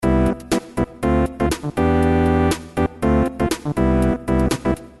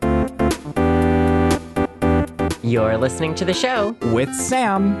You're listening to the show with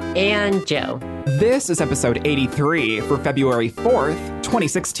Sam and Joe. This is episode 83 for February 4th,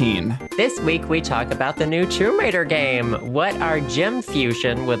 2016. This week we talk about the new Tomb Raider game, what our gem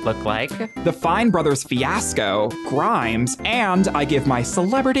fusion would look like, the Fine Brothers fiasco, Grimes, and I give my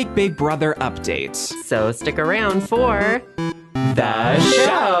Celebrity Big Brother update. So stick around for the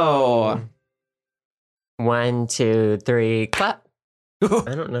show. 1, 2, 3, clap.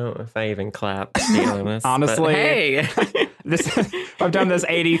 I don't know if I even clap, to be honest. Honestly, hey. I've done this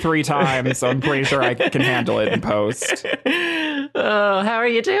 83 times, so I'm pretty sure I can handle it in post. Oh, how are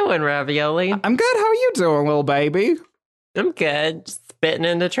you doing, Ravioli? I'm good. How are you doing, little baby? I'm good. Just spitting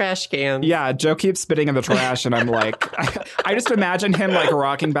in the trash can. Yeah, Joe keeps spitting in the trash, and I'm like, I just imagine him like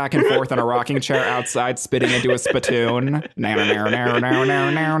rocking back and forth in a rocking chair outside, spitting into a spittoon. I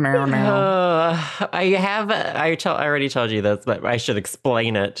already told you this, but I should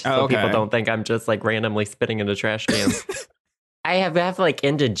explain it so people don't think I'm just like randomly spitting into trash cans. I have like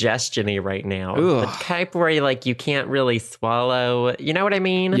indigestion-y right now. Ugh. The type where like you can't really swallow. You know what I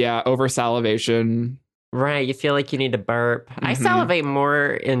mean? Yeah, over salivation. Right, you feel like you need to burp. Mm-hmm. I salivate more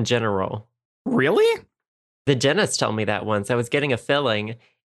in general. Really? The dentist told me that once. I was getting a filling,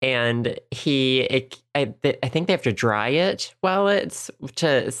 and I think they have to dry it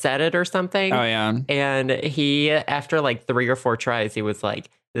to set it or something. Oh, yeah. And he, after like 3 or 4 tries, he was like,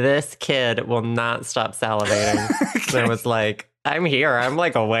 this kid will not stop salivating. Okay. And I was like, I'm here. I'm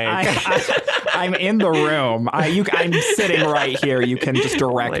like awake. I'm in the room. I'm sitting right here. You can just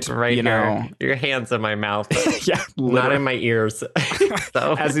direct, like right you know. Here. Your hand's in my mouth. Yeah, not in my ears.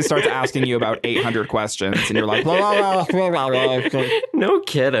 So. As he starts asking you about 800 questions, and you're like, blah, blah, blah, blah. No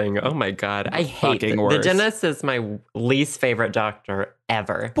kidding. Oh my God. I hate the dentist is my least favorite doctor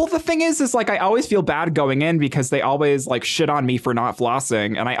ever. Well, the thing is like I always feel bad going in because they always like shit on me for not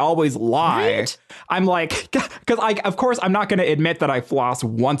flossing, and I always lie. Right? I'm like, because of course I'm not going to admit that I floss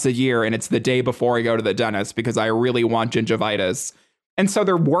once a year and it's the day before I go to the dentist because I really want gingivitis. And so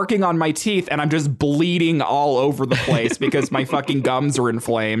they're working on my teeth and I'm just bleeding all over the place because my fucking gums are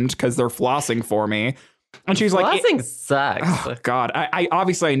inflamed because they're flossing for me. And she's like, flossing sucks. Oh God, I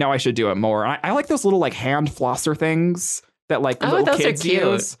obviously know I should do it more. I like those little like hand flosser things that like little kids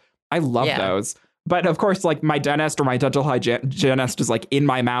use. I love those. But of course, like my dentist or my dental hygienist is like in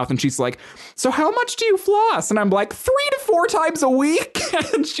my mouth and she's like, so how much do you floss? And I'm like 3 to 4 times a week.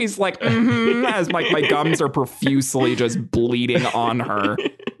 And she's like, as my gums are profusely just bleeding on her.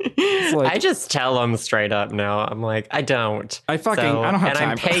 Like, I just tell them straight up now. I'm like, I don't. I don't have time. And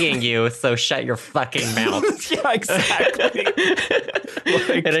I'm paying you, so shut your fucking mouth. Yeah, exactly.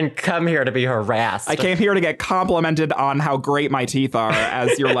 I didn't come here to be harassed. I came here to get complimented on how great my teeth are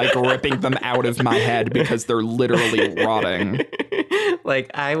as you're like ripping them out of my head because they're literally rotting.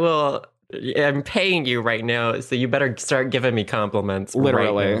 Like, I'm paying you right now, so you better start giving me compliments.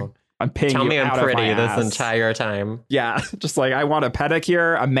 Literally. Right now. I'm paying Tell you me out I'm pretty of my this ass. entire time. Yeah, just like I want a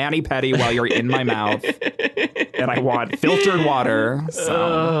pedicure, a mani-pedi while you're in my mouth, and I want filtered water.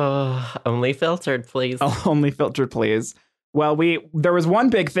 So. Only filtered, please. Only filtered, please. Well, there was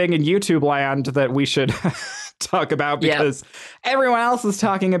one big thing in YouTube land that we should talk about because everyone else is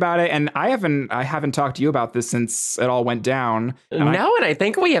talking about it, and I haven't talked to you about this since it all went down. And I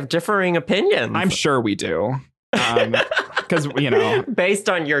think we have differing opinions. I'm sure we do. Because, based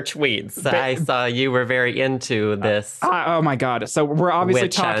on your tweets, I saw you were very into this. Oh, my God. So we're obviously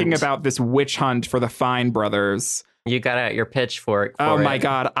talking about this witch hunt for the Fine Brothers. You got out your pitchfork for Oh, my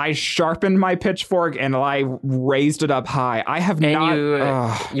God. I sharpened my pitchfork and I raised it up high. I have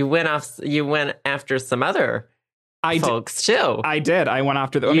not. You went after some other folks, too. I did. I went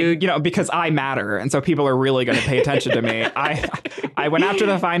after because I matter. And so people are really going to pay attention to me. I went after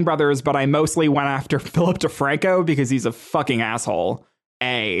the Fine Brothers, but I mostly went after Philip DeFranco because he's a fucking asshole.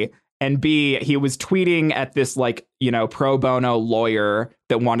 A. And B, he was tweeting at this pro bono lawyer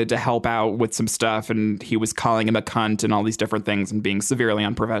that wanted to help out with some stuff. And he was calling him a cunt and all these different things and being severely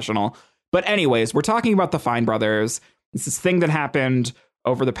unprofessional. But anyways, we're talking about the Fine Brothers. It's this thing that happened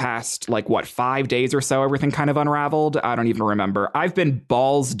over the past, 5 days or so. Everything kind of unraveled. I don't even remember. I've been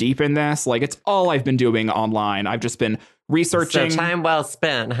balls deep in this. It's all I've been doing online. I've just been researching. So time well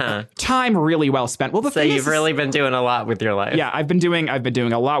spent, huh? Time really well spent. Well, so you've really been doing a lot with your life. Yeah, I've been doing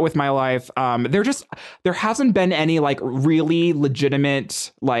a lot with my life. There hasn't been any really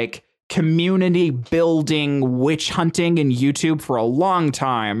legitimate community building witch hunting in YouTube for a long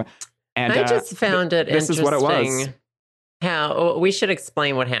time. And I just found it this interesting. Is what it was. How we should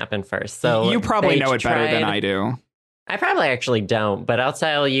explain what happened first. So you probably know it better than I do. I probably actually don't, but I'll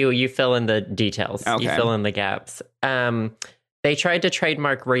tell you. You fill in the details. Okay. You fill in the gaps. They tried to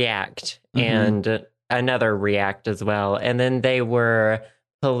trademark React, and another React as well. And then they were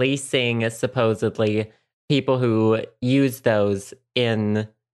policing supposedly people who use those in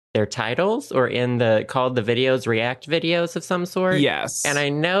their titles or in the called the videos React videos of some sort. Yes. And I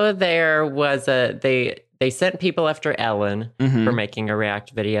know there was they sent people after Ellen for making a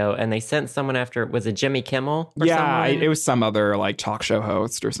React video, and they sent someone after, was it Jimmy Kimmel? Or someone? It was some other like talk show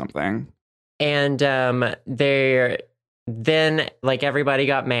host or something. And then like everybody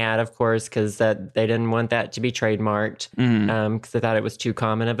got mad, of course, because they didn't want that to be trademarked, because they thought it was too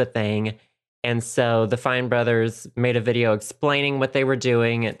common of a thing. And so the Fine Brothers made a video explaining what they were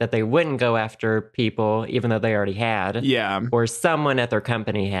doing, that they wouldn't go after people, even though they already had. Yeah. Or someone at their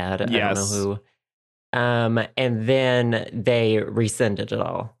company had. Yes. I don't know who. And then they rescinded it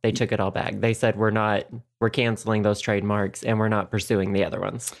all. They took it all back. They said, we're canceling those trademarks and we're not pursuing the other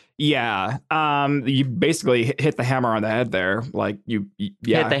ones. Yeah. You basically hit the hammer on the head there. Like you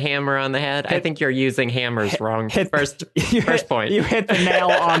hit the hammer on the head. I think you're using hammers wrong. First point. You hit the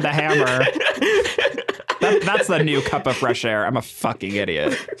nail on the hammer. That's the new cup of fresh air. I'm a fucking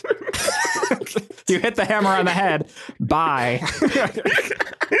idiot. You hit the hammer on the head. Bye.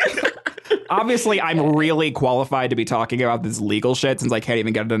 Obviously, I'm really qualified to be talking about this legal shit since I can't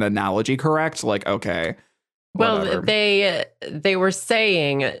even get an analogy correct. Like, okay. Whatever. Well, they were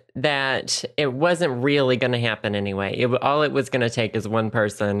saying that it wasn't really going to happen anyway. All it was going to take is one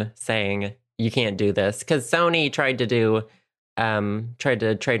person saying, you can't do this. Because Sony tried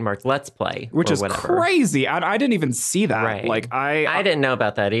to trademark Let's Play, which is whatever. Crazy. I didn't even see that. Right. Like I didn't know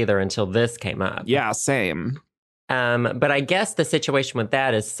about that either until this came up. Yeah, same. But I guess the situation with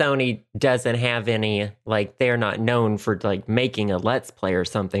that is Sony doesn't have any, like, they're not known for like making a Let's Play or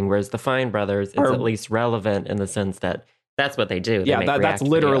something, whereas the Fine Brothers is at least relevant in the sense that that's what they do. Yeah, that's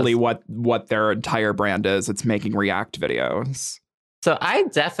literally what their entire brand is. It's making React videos. So I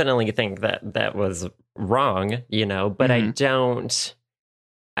definitely think that was wrong, but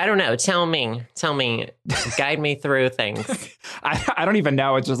I don't know. Tell me, guide me through things. I don't even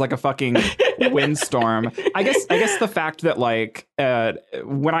know. It's just like a fucking windstorm. I guess the fact that like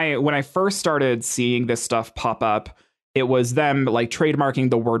when I first started seeing this stuff pop up, it was them like trademarking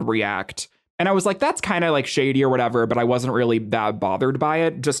the word React. And I was like, that's kind of like shady or whatever, but I wasn't really that bothered by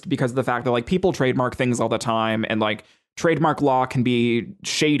it just because of the fact that like people trademark things all the time and like trademark law can be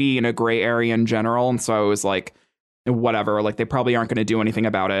shady in a gray area in general. And so I was like, whatever, like they probably aren't going to do anything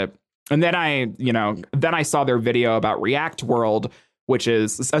about it. And then I saw their video about React World, which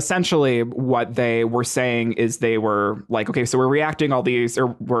is essentially what they were saying is they were like, okay, so we're reacting all these,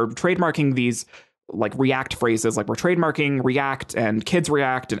 or we're trademarking these like React phrases, like we're trademarking React and kids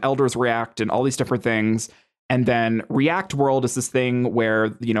React and elders React and all these different things. And then React World is this thing where,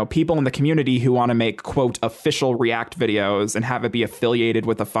 people in the community who want to make, quote, official React videos and have it be affiliated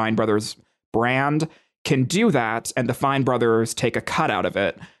with the Fine Brothers brand can do that, and the Fine Brothers take a cut out of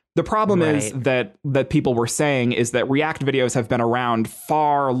it. The problem is that people were saying is that React videos have been around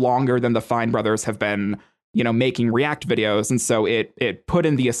far longer than the Fine Brothers have been, making React videos. And so it put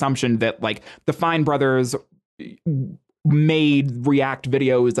in the assumption that like the Fine Brothers made React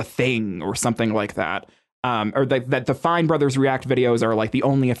videos a thing or something like that. Or that the Fine Brothers React videos are like the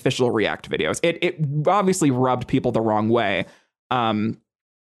only official React videos. It obviously rubbed people the wrong way.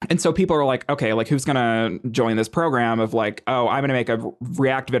 And so people are like, okay, like who's going to join this program of like, oh, I'm going to make a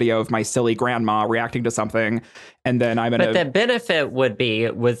React video of my silly grandma reacting to something. And then I'm going to. But the benefit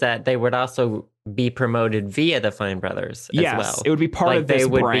was that they would also be promoted via the Fine Brothers as well. It would be part of this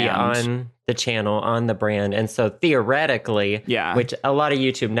brand. They would be on the channel, on the brand. And so theoretically, which a lot of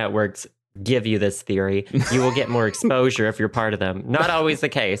YouTube networks give you this theory, you will get more exposure if you're part of them. Not always the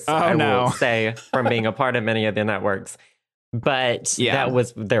case, I will say, from being a part of many of the networks. But that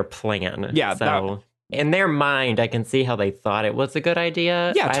was their plan. Yeah. So in their mind, I can see how they thought it was a good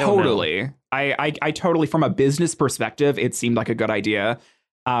idea. Yeah, totally. I totally, from a business perspective, it seemed like a good idea.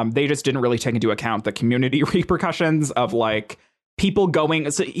 They just didn't really take into account the community repercussions of like people going.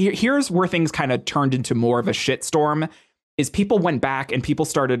 So here's where things kind of turned into more of a shitstorm is people went back and people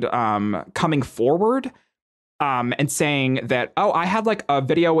started coming forward and saying that, oh, I had like a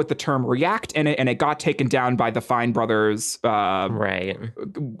video with the term React in it and it got taken down by the Fine Brothers. Right.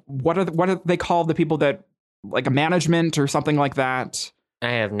 What are they called? The people that like a management or something like that?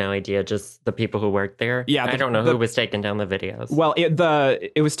 I have no idea. Just the people who work there. Yeah. I don't know who was taking down the videos. Well,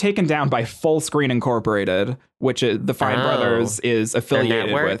 it was taken down by Fullscreen Incorporated, which is the Fine Brothers is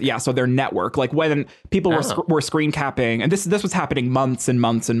affiliated with. Yeah. So their network, like when people were screen capping, and this was happening months and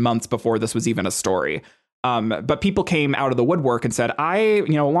months and months before this was even a story. But people came out of the woodwork and said, a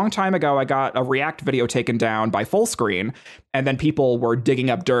long time ago, I got a React video taken down by Fullscreen. And then people were digging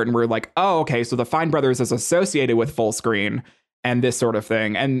up dirt and were like, oh, OK, so the Fine Brothers is associated with Fullscreen and this sort of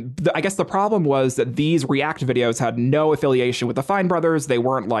thing. And I guess the problem was that these React videos had no affiliation with the Fine Brothers. They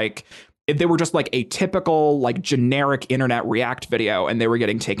weren't like, they were just like a typical like generic internet React video, and they were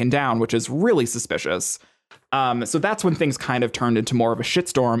getting taken down, which is really suspicious. So that's when things kind of turned into more of a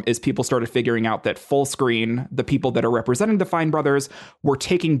shitstorm, is people started figuring out that Fullscreen, the people that are representing the Fine Brothers, were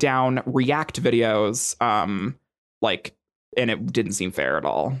taking down React videos, and it didn't seem fair at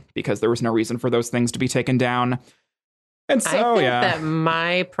all because there was no reason for those things to be taken down. And so, I think that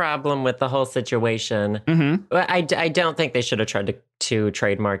my problem with the whole situation, I don't think they should have tried to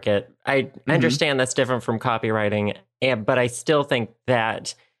trademark it. I understand that's different from copywriting, but I still think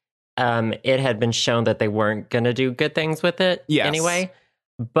that it had been shown that they weren't going to do good things with it anyway.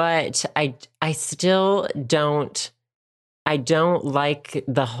 But I still don't. I don't like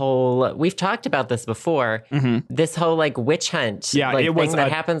the whole. We've talked about this before. This whole like witch hunt, thing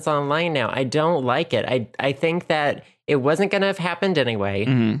that happens online now. I don't like it. I think that it wasn't going to have happened anyway.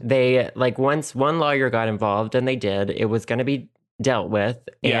 They once one lawyer got involved, and they did. It was going to be dealt with,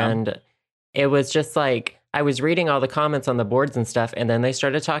 and it was just like. I was reading all the comments on the boards and stuff, and then they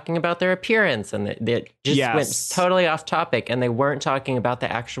started talking about their appearance, and it just went totally off topic, and they weren't talking about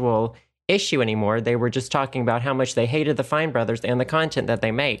the actual issue anymore. They were just talking about how much they hated the Fine Brothers and the content that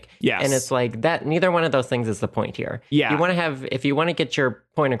they make. And it's like that. Neither one of those things is the point here. You want to if you want to get your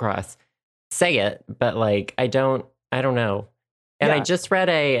point across, say it. But like, I don't know. And I just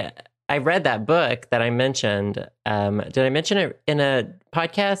read I read that book that I mentioned. Did I mention it in a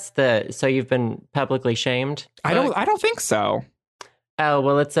podcast? So You've Been Publicly Shamed? I don't think so. Oh,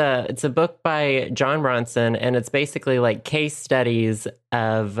 well, it's a book by John Ronson, and it's basically like case studies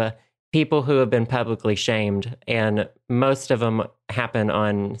of people who have been publicly shamed, and most of them happen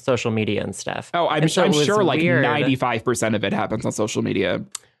on social media and stuff. Oh, I'm sure like 95% of it happens on social media.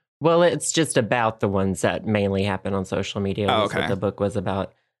 Well, it's just about the ones that mainly happen on social media. That's what the book was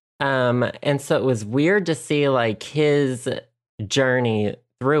about. And so it was weird to see like his journey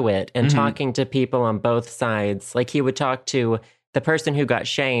through it and talking to people on both sides. Like he would talk to the person who got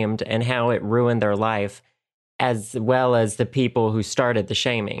shamed and how it ruined their life, as well as the people who started the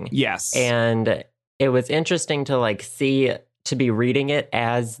shaming. Yes. And it was interesting to to be reading it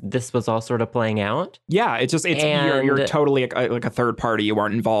as this was all sort of playing out. Yeah. You're totally like a third party. You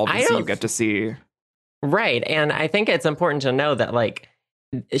aren't involved. So you get to see. Right. And I think it's important to know that like,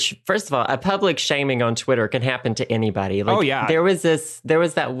 first of all, a public shaming on Twitter can happen to anybody. Like, there was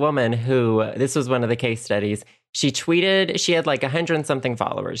that woman who, this was one of the case studies. She tweeted, she had like 100-something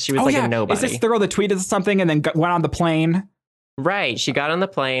followers. She was a nobody. Is this the girl that tweeted something and then went on the plane? Right. She got on the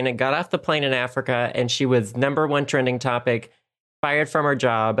plane and got off the plane in Africa, and she was #1 trending topic, fired from her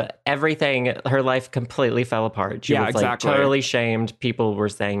job, everything, her life completely fell apart. She was like totally shamed. People were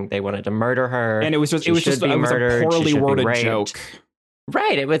saying they wanted to murder her. And it was a poorly worded joke.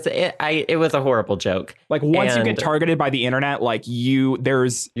 Right. It was a horrible joke. Like once you get targeted by the internet, like you're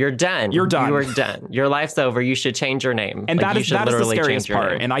done. You're done. You are done. Your life's over. You should change your name. And that is the scariest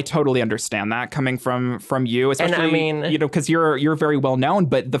part. And I totally understand that coming from you, especially, and I mean, because you're very well known.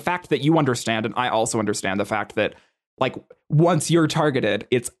 But the fact that you understand, and I also understand the fact that like once you're targeted,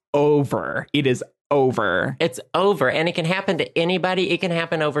 it's over. It is over. It's over. And it can happen to anybody. It can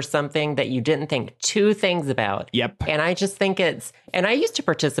happen over something that you didn't think two things about. Yep. And I just think and I used to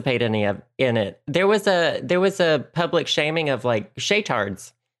participate in it. There was a public shaming of like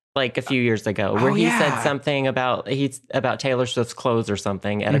shaytards like a few years ago where he said something about Taylor Swift's clothes or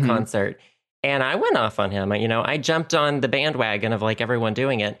something at a concert. And I went off on him. I jumped on the bandwagon of like everyone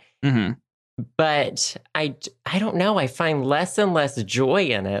doing it. But I don't know. I find less and less joy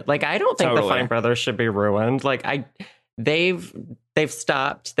in it. Like, I don't think the Fine Brothers should be ruined. Like, they've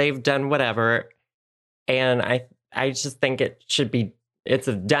stopped. They've done whatever. And I just think it's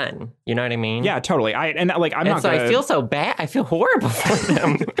done. You know what I mean? Yeah, totally. I feel so bad. I feel horrible for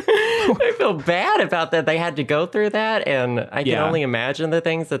them. I feel bad about that. They had to go through that. And I can only imagine the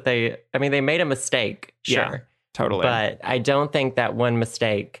things that they made a mistake. Sure. Yeah, totally. But I don't think that one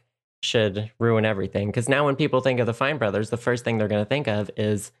mistake should ruin everything, because now when people think of the Fine Brothers, the first thing they're going to think of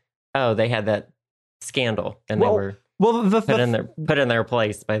is, oh, they had that scandal and they were put in their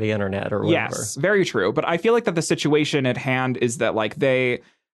place by the internet or whatever. Yes, very true. But I feel like that the situation at hand is that like they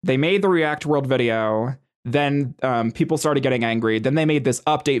made the React World video, then people started getting angry, then they made this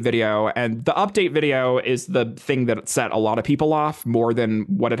update video, and the update video is the thing that set a lot of people off more than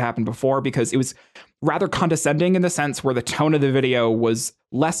what had happened before, because rather condescending in the sense where the tone of the video was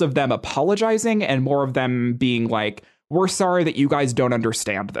less of them apologizing and more of them being like, we're sorry that you guys don't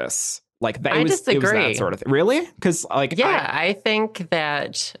understand this. Like that, I disagree. It was that sort of thing. Really? Because like, I think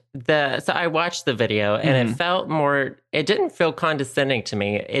that so I watched the video and it felt more, it didn't feel condescending to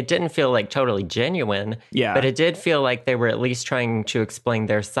me. It didn't feel like totally genuine. Yeah. But it did feel like they were at least trying to explain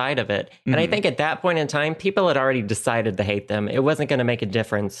their side of it. And I think at that point in time, people had already decided to hate them. It wasn't going to make a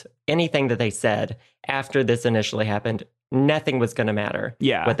difference. Anything that they said after this initially happened, nothing was going to matter.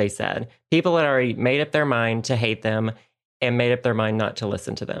 Yeah. What they said. People had already made up their mind to hate them and made up their mind not to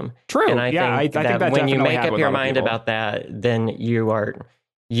listen to them. True. And I think that when you make up your mind people. about that, then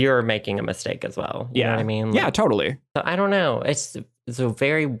you're making a mistake as well. You know what I mean? Yeah, totally. So I don't know. It's a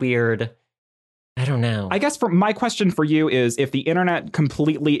very weird. I don't know. I guess my question for you is, if the internet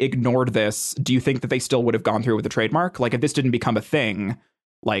completely ignored this, do you think that they still would have gone through with the trademark? Like, if this didn't become a thing,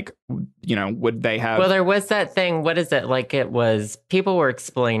 like, you know, would they have? Well, there was that thing. What is it? Like, it was, people were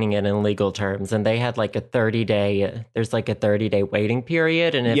explaining it in legal terms, and they had like a 30-day waiting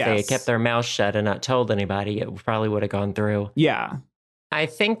period. And if they had kept their mouth shut and not told anybody, it probably would have gone through. Yeah. I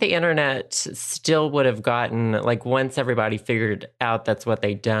think the internet still would have gotten, like, once everybody figured out that's what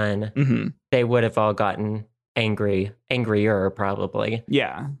they'd done, they would have all gotten angrier probably.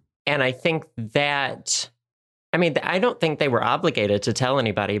 Yeah. And I think that, I mean, I don't think they were obligated to tell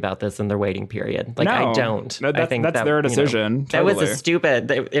anybody about this in their waiting period. Like, no, I don't. I think that's their decision. You know, totally. That was a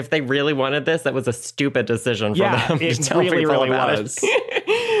stupid, if they really wanted this, that was a stupid decision for them to tell people about it.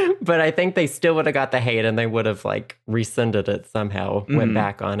 But I think they still would have got the hate and they would have like rescinded it somehow, went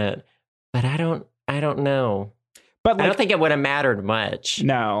back on it. But I don't know. But like, I don't think it would have mattered much.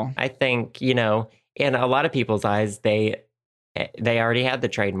 No. I think, you know, in a lot of people's eyes, they already had the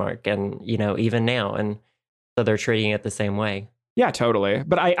trademark and, you know, even now. And so they're treating it the same way. Yeah, totally.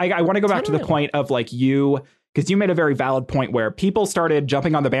 But I want to go back to the point of like because you made a very valid point where people started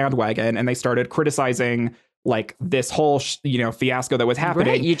jumping on the bandwagon and they started criticizing like this whole, fiasco that was happening.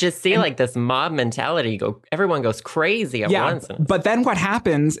 Right. You just see like this mob mentality everyone goes crazy at once. But then what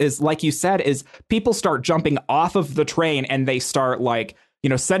happens is, like you said, is people start jumping off of the train and they start like,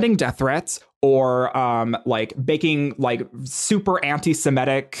 sending death threats or like making like super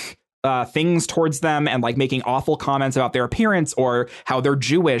anti-Semitic things towards them and like making awful comments about their appearance or how they're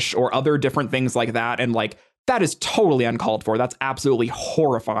Jewish or other different things like that. And like, that is totally uncalled for. That's absolutely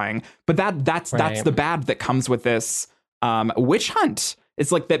horrifying. But that's the bad that comes with this witch hunt.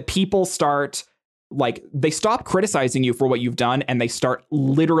 It's like that people start, like, they stop criticizing you for what you've done and they start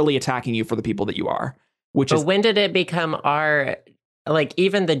literally attacking you for the people that you are. But when did it become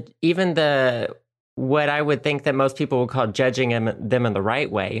even the what I would think that most people would call judging them in the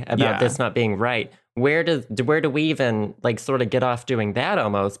right way about this not being right? Where do we even like sort of get off doing that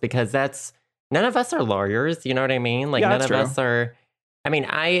almost? Because none of us are lawyers, you know what I mean? Like, none of us are. I mean,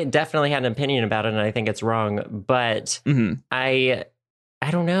 I definitely had an opinion about it, and I think it's wrong. But I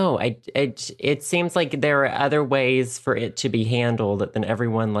don't know. It seems like there are other ways for it to be handled than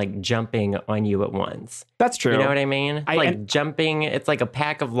everyone like jumping on you at once. That's true. You know what I mean? Jumping. It's like a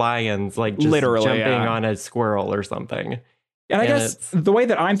pack of lions, like just literally jumping on a squirrel or something. And I guess the way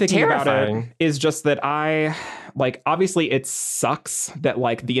that I'm thinking about it is just that obviously it sucks that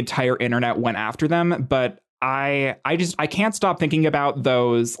like the entire internet went after them, but I can't stop thinking about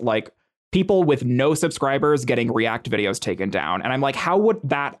those like people with no subscribers getting React videos taken down. And I'm like, how would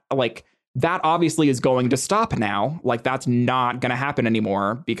that obviously is going to stop now. Like, that's not going to happen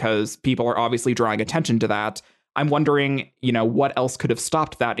anymore because people are obviously drawing attention to that. I'm wondering, what else could have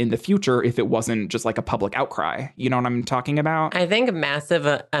stopped that in the future if it wasn't just like a public outcry? You know what I'm talking about? I think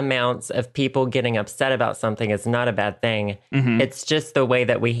massive amounts of people getting upset about something is not a bad thing. It's just the way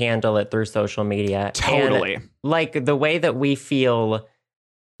that we handle it through social media. Totally. And, like, the way that we feel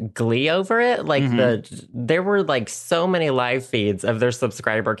glee over it. Like, there were like so many live feeds of their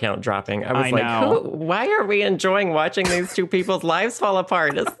subscriber count dropping. I was why are we enjoying watching these two people's lives fall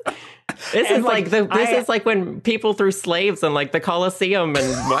apart? This is like when people threw slaves in like the Colosseum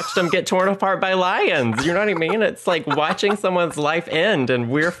and watched them get torn apart by lions. You know what I mean? It's like watching someone's life end, and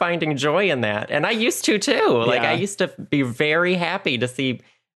we're finding joy in that. And I used to too. Like, I used to be very happy to see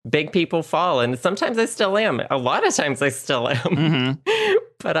big people fall, and sometimes I still am. A lot of times I still am.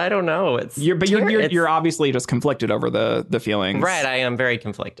 But I don't know. You're obviously just conflicted over the feelings. Right, I am very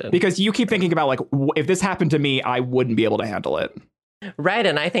conflicted. Because you keep thinking about like, if this happened to me, I wouldn't be able to handle it. Right,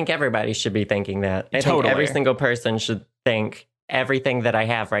 and I think everybody should be thinking that. I think every single person should think everything that I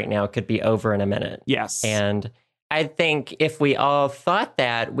have right now could be over in a minute. Yes. And I think if we all thought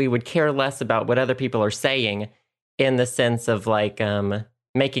that, we would care less about what other people are saying, in the sense of like,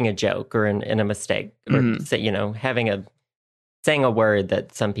 making a joke or in a mistake, or saying a word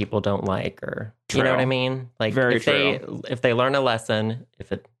that some people don't like, or you know what I mean? Like if they learn a lesson,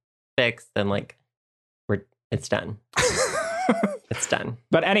 if it fixed, then like it's done. It's done.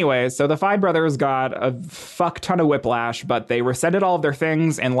 But anyway, so the Fine Brothers got a fuck ton of whiplash, but they rescinded all of their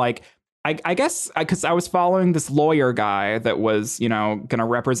things. And like, I guess because I was following this lawyer guy that was, going to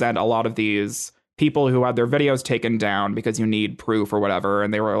represent a lot of these people who had their videos taken down because you need proof or whatever.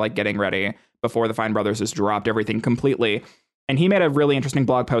 And they were like getting ready before the Fine Brothers just dropped everything completely. And he made a really interesting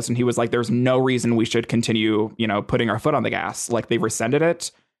blog post, and he was like, there's no reason we should continue, putting our foot on the gas. Like, they rescinded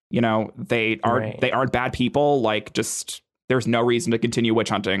it. They aren't bad people. Like, just there's no reason to continue witch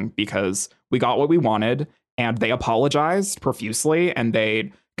hunting because we got what we wanted, and they apologized profusely, and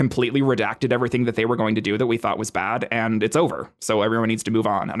they completely redacted everything that they were going to do that we thought was bad, and it's over. So everyone needs to move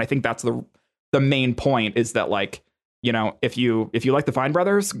on. And I think that's the main point, is that like, if you like the Fine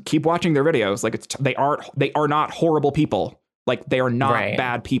Brothers, keep watching their videos. Like they are not horrible people. Like they are not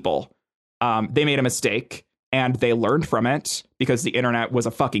bad people. They made a mistake and they learned from it because the internet was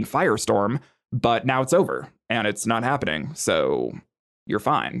a fucking firestorm, but now it's over and it's not happening. So you're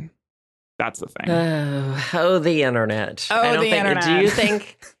fine. That's the thing. The internet. Internet.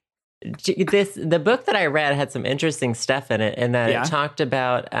 Do you think the book that I read had some interesting stuff in it, and that it talked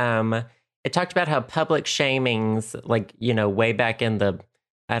about how public shamings, like, way back in the,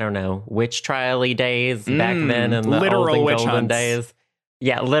 I don't know, witch trial-y days back then in the literal witch golden hunts. days.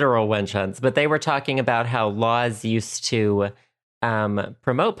 Yeah, literal witch hunts. But they were talking about how laws used to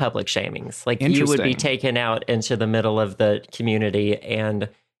promote public shamings. Like you would be taken out into the middle of the community and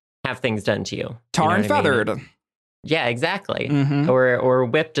have things done to you. Tar and feathered. I mean? Yeah, exactly. Mm-hmm. Or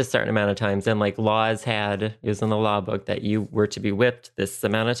whipped a certain amount of times. And like laws it was in the law book that you were to be whipped this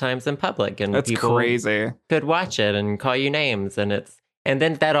amount of times in public. And that's people crazy. Could watch it and call you names. And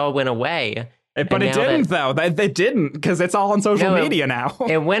then that all went away. But it didn't, though. They didn't, because it's all on social media now.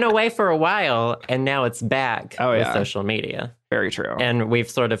 It went away for a while, and now it's back with social media. Very true. And we've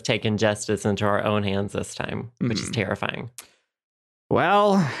sort of taken justice into our own hands this time, which is terrifying.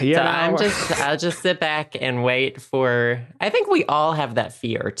 Well, I'll just sit back and wait for. I think we all have that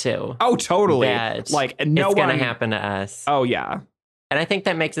fear too. Oh, totally. That like it's going to happen to us. Oh yeah. And I think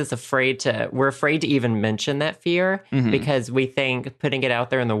that makes us we're afraid to even mention that fear because we think putting it out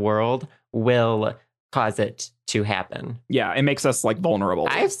there in the world will cause it to happen. Yeah, it makes us like vulnerable.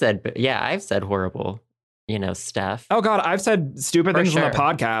 I've said horrible, stuff. Oh God, I've said stupid things on the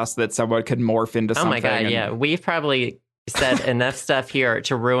podcast that someone could morph into something. Oh my God, yeah. We've probably said enough stuff here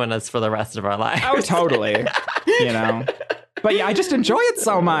to ruin us for the rest of our lives. Oh, totally. But yeah, I just enjoy it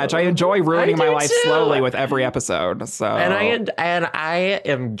so much. I enjoy ruining my life slowly with every episode. So, and I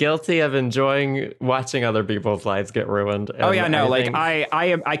am guilty of enjoying watching other people's lives get ruined. Oh yeah, no,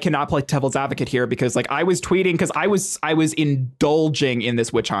 I cannot play devil's advocate here because like I was tweeting because I was indulging in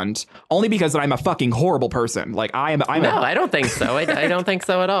this witch hunt only because I'm a fucking horrible person. Like I don't think so. I don't think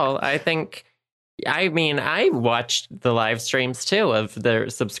so at all. I watched the live streams too of their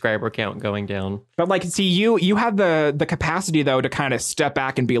subscriber count going down. But like, see, you have the capacity though to kind of step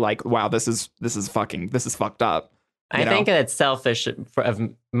back and be like, wow, this is fucked up. I think it's selfish. Of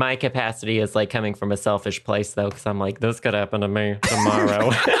my capacity is like coming from a selfish place though, because I'm like, this could happen to me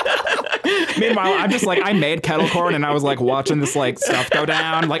tomorrow. Meanwhile, I'm just like, I made kettle corn and I was like watching this like stuff go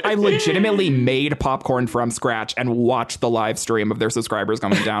down. Like I legitimately made popcorn from scratch and watched the live stream of their subscribers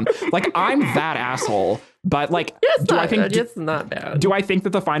going down. Like I'm that asshole. But like, it's not bad. Do I think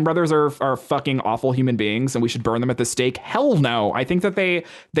that the Fine Brothers are fucking awful human beings and we should burn them at the stake? Hell no. I think that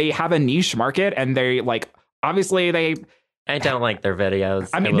they have a niche market and they like, obviously I don't like their videos.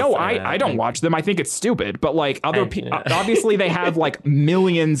 I mean, I don't watch them. I think it's stupid. But like other people, obviously they have like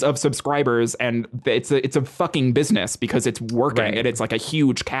millions of subscribers and it's a fucking business because it's working and it's like a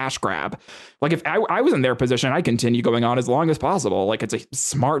huge cash grab. Like if I was in their position, I'd continue going on as long as possible. Like it's a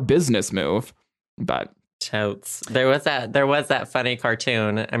smart business move. But totes. There was that funny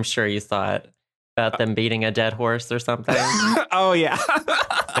cartoon. I'm sure you saw it. About them beating a dead horse or something. Oh, yeah.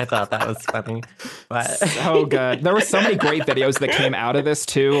 I thought that was funny. But so good. There were so many great videos that came out of this,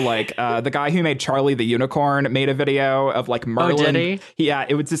 too. Like, the guy who made Charlie the Unicorn made a video of, like, Merlin. Oh, did he? Yeah,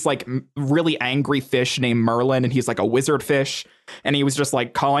 it was this, like, really angry fish named Merlin, and he's, like, a wizard fish. And he was just,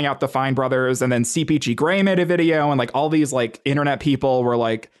 like, calling out the Fine Brothers. And then CPG Grey made a video, and, like, all these, like, internet people were,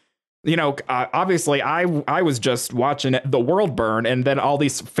 like, obviously I was just watching the world burn and then all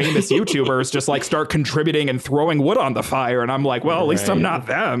these famous YouTubers just like start contributing and throwing wood on the fire. And I'm like, well, at least I'm not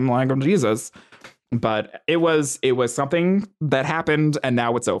them. Like, oh, Jesus. But it was something that happened, and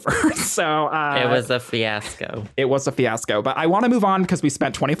now it's over. So it was a fiasco. It was a fiasco. But I want to move on because we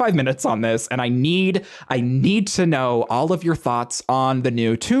spent 25 minutes on this, and I need to know all of your thoughts on the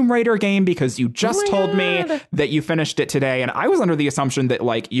new Tomb Raider game, because you just told me that you finished it today, and I was under the assumption that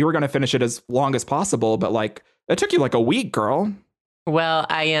like you were going to finish it as long as possible, but like it took you like a week, girl. Well,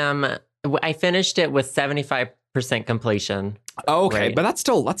 I finished it with 75% completion. Okay, right? But that's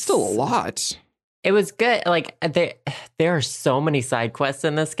still a lot. It was good. Like there are so many side quests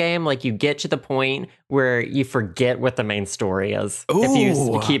in this game. Like you get to the point where you forget what the main story is. Ooh. If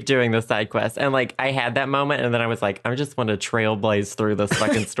you keep doing the side quests. And like I had that moment, and then I was like, I just want to trailblaze through this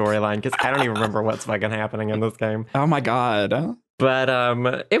fucking storyline because I don't even remember what's fucking happening in this game. Oh my God. But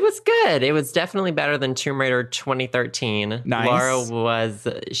it was good. It was definitely better than Tomb Raider 2013. Nice. Lara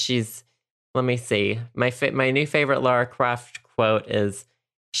she's, let me see. My new favorite Lara Croft quote is,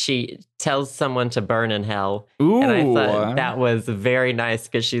 she tells someone to burn in hell. Ooh. And I thought that was very nice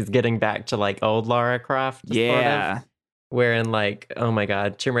because she's getting back to like old Lara Croft. Yeah. Sort of, wherein like, oh my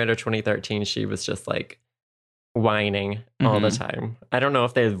God, Tomb Raider 2013, she was just like whining all the time. I don't know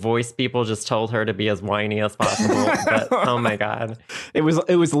if the voice people just told her to be as whiny as possible, but oh my God. It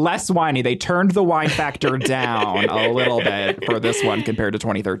was less whiny. They turned the whine factor down a little bit for this one compared to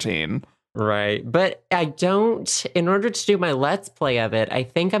 2013. Right. But in order to do my Let's Play of it, I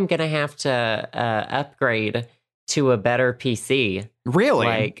think I'm going to have to upgrade to a better PC. Really?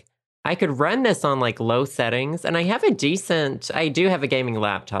 Like, I could run this on like low settings, and I do have a gaming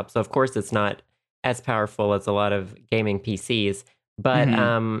laptop, so of course it's not as powerful as a lot of gaming PCs, but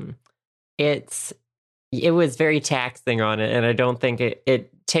it was very taxing on it, and I don't think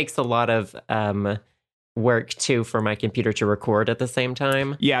it takes a lot of work too for my computer to record at the same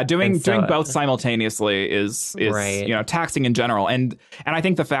time. Yeah, doing both simultaneously is right. Taxing in general. And I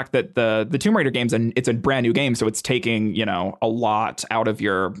think the fact that the Tomb Raider games, and it's a brand new game, so it's taking, a lot out of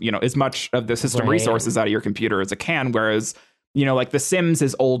your, as much of the system resources out of your computer as it can, whereas like The Sims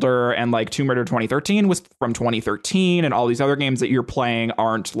is older, and like Tomb Raider 2013 was from 2013, and all these other games that you're playing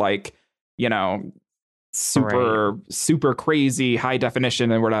aren't like, super crazy high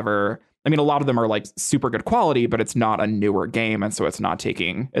definition and whatever. I mean, a lot of them are like super good quality, but it's not a newer game, and so it's not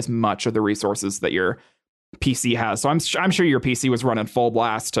taking as much of the resources that your PC has. So I'm sure your PC was running full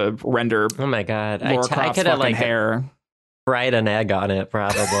blast to render. Oh my God, I could have like hair. Fried an egg on it,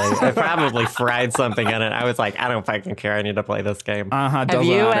 probably. I probably fried something in it. I was like, I don't fucking care. I need to play this game. Have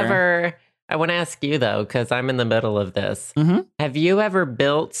you ever? I want to ask you though, because I'm in the middle of this. Mm-hmm. Have you ever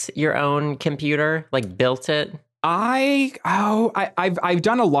built your own computer? Like built it? I've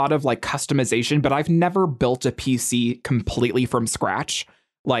done a lot of like customization, but I've never built a PC completely from scratch.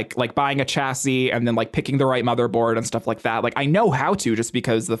 Like buying a chassis and then like picking the right motherboard and stuff like that. Like I know how to, just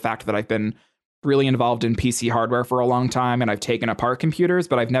because the fact that I've been really involved in PC hardware for a long time, and I've taken apart computers,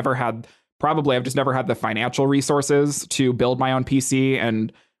 but I've just never had the financial resources to build my own PC,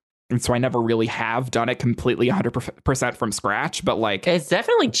 and so I never really have done it completely 100% from scratch. But like, it's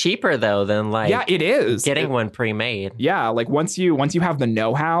definitely cheaper though than like, yeah, it is getting one pre-made. Yeah, like once you have the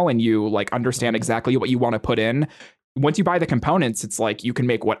know-how and you like understand exactly what you want to put in, once you buy the components, it's like you can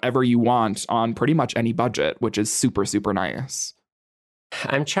make whatever you want on pretty much any budget, which is super, super nice.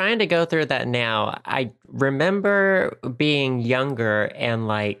 I'm trying to go through that now. I remember being younger and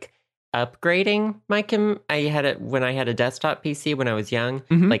like upgrading my when I had a desktop PC when I was young,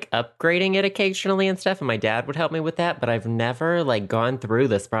 like upgrading it occasionally and stuff, and my dad would help me with that, but I've never like gone through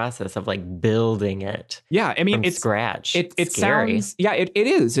this process of like building it. Yeah, I mean, it's scratch. It scary. Sounds, yeah, it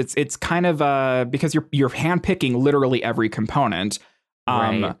is. It's kind of because you're handpicking literally every component.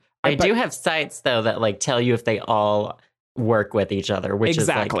 Right. I do have sites though that like tell you if they all work with each other, which is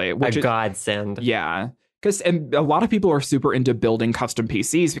like a godsend. Yeah. Because a lot of people are super into building custom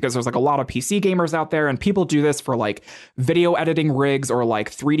PCs, because there's like a lot of PC gamers out there, and people do this for like video editing rigs or like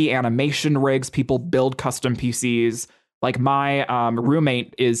 3D animation rigs. People build custom PCs. Like my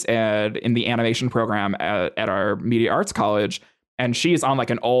roommate is in the animation program at our media arts college, and she's on like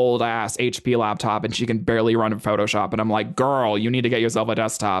an old ass HP laptop, and she can barely run Photoshop. And I'm like, girl, you need to get yourself a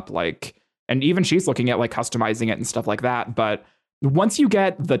desktop. Like, and even she's looking at like customizing it and stuff like that. But once you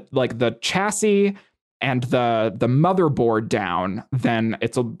get the chassis and the motherboard down, then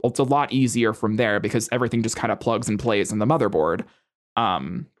it's a lot easier from there, because everything just kind of plugs and plays in the motherboard.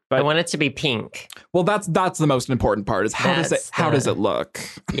 But I want it to be pink. Well, that's the most important part, is how does it look?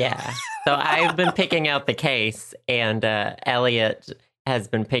 Yeah. So I've been picking out the case, and Elliot has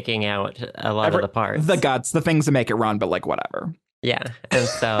been picking out a lot of the parts. The guts, the things that make it run, but like whatever. Yeah. And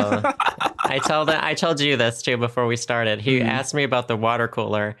so I told you this too before we started. He asked me about the water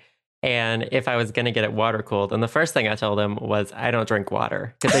cooler. and if I was going to get it water cooled. And the first thing I told him was, I don't drink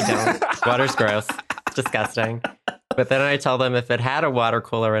water, because I don't. Water's gross. It's disgusting. But then I told him if it had a water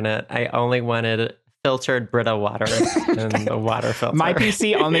cooler in it, I only wanted filtered Brita water and the water filter. My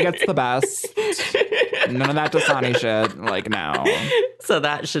PC only gets the best. None of that Dasani shit. Like, no. So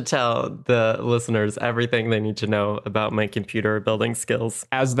that should tell the listeners everything they need to know about my computer building skills.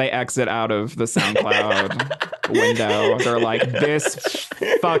 As they exit out of the SoundCloud window, they're like, this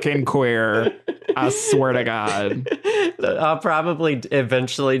fucking queer. I swear to God. I'll probably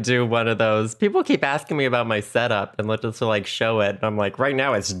eventually do one of those. People keep asking me about my setup and let us like show it. And I'm like, right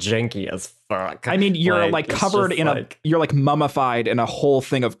now it's janky as fuck. I mean, you're like covered in you're like mummified in a whole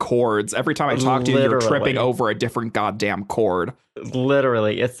thing of chords. Every time I talk to you, you're tripping over a different goddamn chord.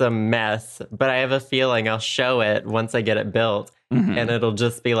 Literally, it's a mess. But I have a feeling I'll show it once I get it built, and it'll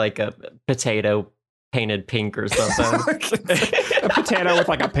just be like a potato painted pink or something. A potato with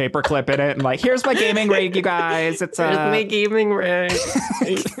like a paperclip in it, and like, here's my gaming rig, you guys. It's here's my gaming rig.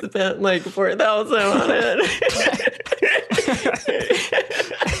 I spent like $4,000 on it.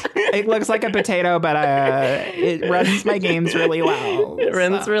 It looks like a potato, but it runs my games really well. It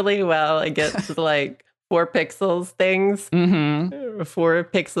runs really well. It gets like 4 pixels things. 4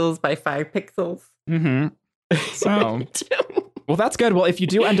 pixels by 5 pixels. So, well, that's good. Well, if you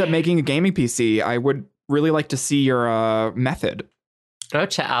do end up making a gaming PC, I would really like to see your method.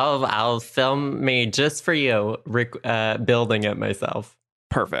 I'll film me just for you, building it myself.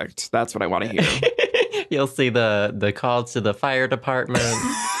 Perfect. That's what I want to hear. You'll see the call to the fire department.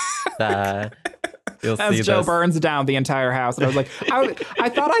 As Joe burns down the entire house. And I was like, I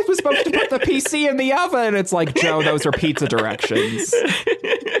thought I was supposed to put the PC in the oven. It's like, Joe, those are pizza directions.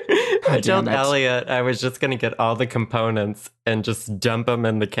 I told Elliot I was just going to get all the components and just dump them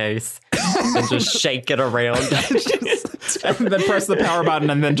in the case and just shake it around. And then press the power button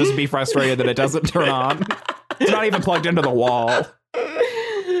and then just be frustrated that it doesn't turn on. It's not even plugged into the wall.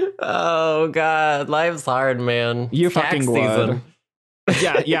 Oh, God. Life's hard, man. You fucking would.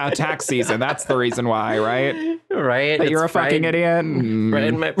 Yeah, tax season. That's the reason why, right? Right. That you're a fucking idiot. Right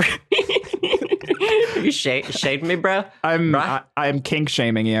in my brain. You shade me, bro? I'm kink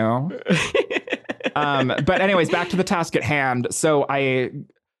shaming you. But anyways, back to the task at hand. So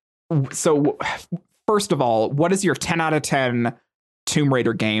first of all, what is your 10 out of 10 Tomb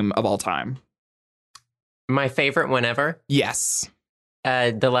Raider game of all time? My favorite one ever? Yes.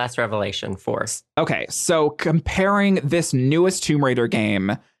 The Last Revelation 4. Okay, so comparing this newest Tomb Raider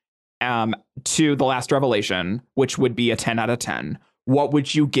game to The Last Revelation, which would be a 10 out of 10, what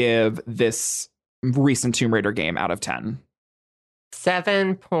would you give this recent Tomb Raider game out of 10?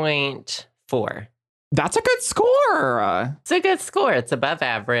 7.4. That's a good score. It's a good score. It's above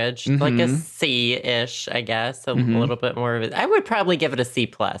average, like a C-ish, I guess. A little bit more of it. I would probably give it a C+,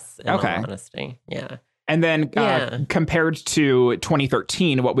 in all honesty. Yeah. And then compared to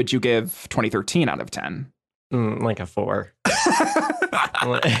 2013, what would you give 2013 out of 10? Like a 4.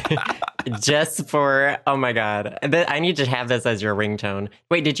 Just for, oh my God. I need to have this as your ringtone.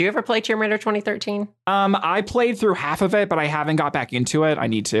 Wait, did you ever play Tomb Raider 2013? I played through half of it, but I haven't got back into it. I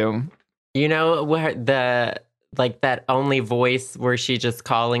need to. You know where that only voice where she's just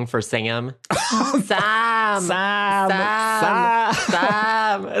calling for Sam? Sam.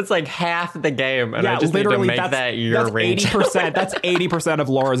 It's like half the game, and I just need to make that your ringtone. That's 80% of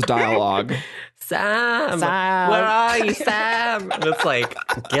Laura's dialogue. Sam, where are you, Sam? And it's like,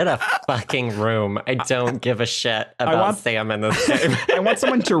 get a fucking room. I don't give a shit about Sam in this game. I want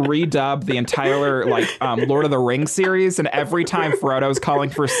someone to redub the entire Lord of the Rings series, and every time Frodo's calling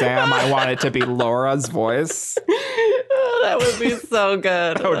for Sam, I want it to be Laura's voice. Oh, that would be so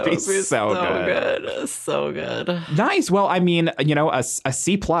good. That would be so good. So good. Nice. Well, I mean, a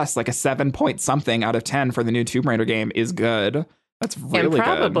C+, like a 7 point something out of 10 for the new Tomb Raider game is good. That's really good.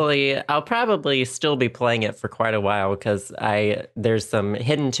 I'll probably still be playing it for quite a while because there's some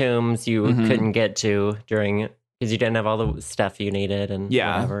hidden tombs you couldn't get to because you didn't have all the stuff you needed and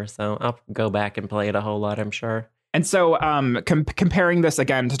whatever. So I'll go back and play it a whole lot, I'm sure. And so comparing this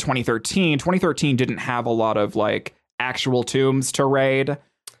again to 2013 didn't have a lot of actual tombs to raid.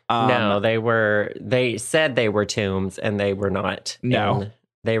 No, they said they were tombs and they were not. No. And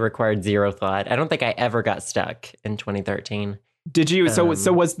they required zero thought. I don't think I ever got stuck in 2013. Did you? So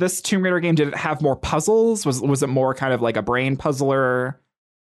was this Tomb Raider game? Did it have more puzzles? Was it more kind of like a brain puzzler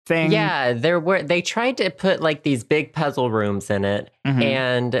thing? Yeah, they tried to put these big puzzle rooms in it,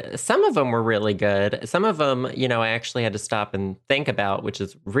 and some of them were really good. Some of them, I actually had to stop and think about, which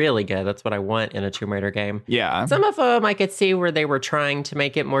is really good. That's what I want in a Tomb Raider game. Yeah. Some of them I could see where they were trying to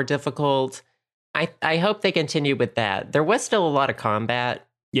make it more difficult. I hope they continue with that. There was still a lot of combat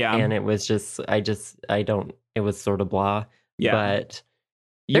Yeah. And it was just, it was sort of blah. Yeah. But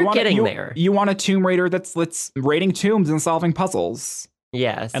they're getting there. You want a Tomb Raider that's raiding tombs and solving puzzles.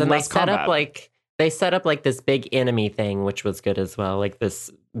 Yes. And they set up like this big enemy thing, which was good as well. Like this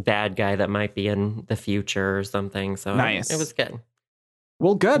bad guy that might be in the future or something. So nice. It was good.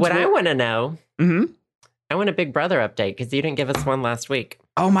 Well, good. What I want to know, mm-hmm. I want a Big Brother update because you didn't give us one last week.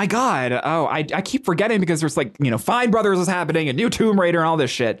 Oh my God. Oh, I keep forgetting because there's like, Fine Brothers is happening and new Tomb Raider and all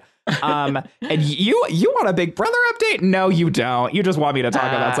this shit. And you want a Big Brother update? No, you don't. You just want me to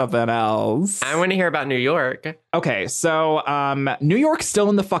talk about something else. I want to hear about New York. Okay, so New York's still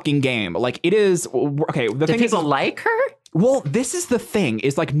in the fucking game. Like it is. Okay, the thing is, people like her? Well, this is the thing.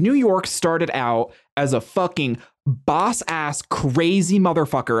 Is like New York started out as a fucking boss ass crazy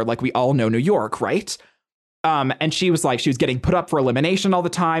motherfucker. Like we all know New York, right? And she was getting put up for elimination all the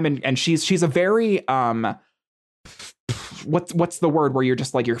time, and she's a very what's the word where you're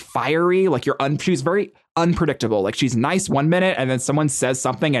just like you're fiery, like she's very unpredictable. Like she's nice one minute and then someone says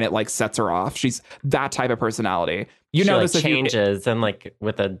something and it like sets her off. She's that type of personality. She like changes and like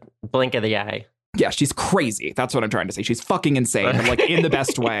with a blink of the eye. Yeah, she's crazy. That's what I'm trying to say. She's fucking insane, and like in the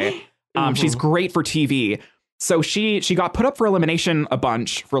best way. She's great for TV. So she got put up for elimination a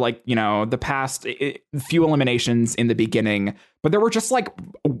bunch for like, the past few eliminations in the beginning. But there were just like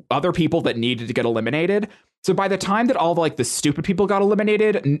other people that needed to get eliminated. So by the time that all the stupid people got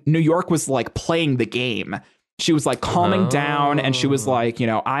eliminated, New York was like playing the game. She was like calming down, and she was like,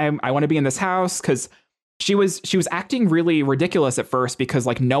 I want to be in this house, because she was acting really ridiculous at first because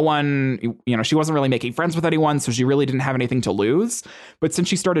like no one, she wasn't really making friends with anyone. So she really didn't have anything to lose. But since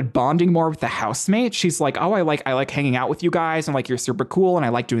she started bonding more with the housemates, she's like, oh, I like hanging out with you guys, and like you're super cool, and I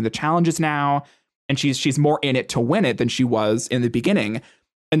like doing the challenges now. And she's more in it to win it than she was in the beginning.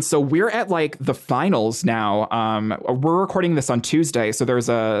 And so we're at like the finals now. We're recording this on Tuesday. So there's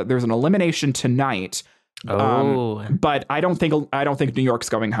an elimination tonight. But I don't think New York's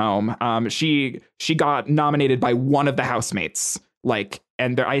going home. She got nominated by one of the housemates.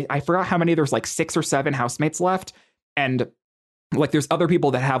 And I forgot how many. There's like 6 or 7 housemates left, and like there's other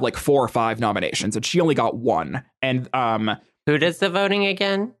people that have like 4 or 5 nominations, and she only got 1. And who does the voting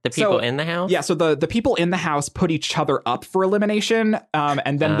again? The people in the house? Yeah, so the people in the house put each other up for elimination,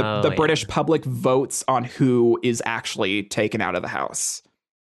 and then the British public votes on who is actually taken out of the house.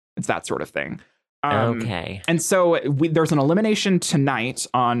 It's that sort of thing. Okay. And so there's an elimination tonight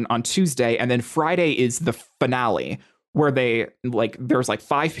on Tuesday, and then Friday is the finale, where there's like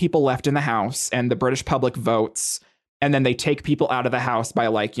 5 people left in the house, and the British public votes, and then they take people out of the house by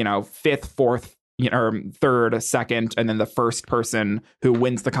 5th, 4th, or 3rd, 2nd, and then the first person who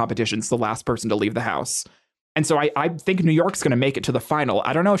wins the competition is the last person to leave the house. And so I think New York's going to make it to the final.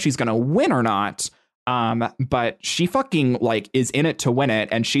 I don't know if she's going to win or not. But she fucking is in it to win it,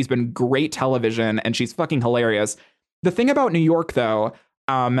 and she's been great television, and she's fucking hilarious. The thing about New York though,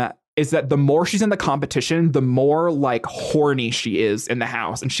 is that the more she's in the competition, the more horny she is in the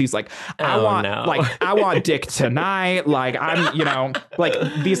house, and she's like, I want dick tonight. I'm,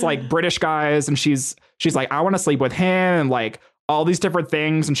 these British guys, and she's like, I want to sleep with him, and all these different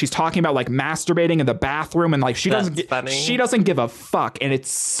things, and she's talking about masturbating in the bathroom, and she doesn't give a fuck, and it's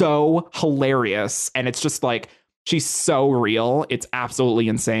so hilarious, and it's just she's so real. It's absolutely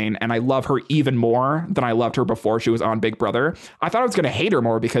insane, and I love her even more than I loved her before she was on Big Brother. I thought I was going to hate her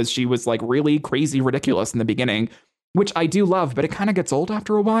more because she was really crazy ridiculous in the beginning, which I do love, but it kind of gets old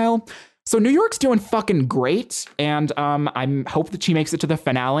after a while. So New York's doing fucking great, and I hope that she makes it to the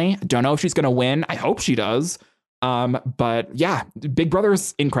finale. Don't know if she's going to win. I hope she does. But yeah, Big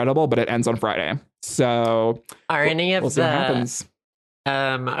Brother's incredible, but it ends on Friday. So are any of the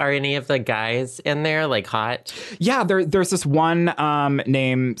guys in there hot? Yeah, there's this one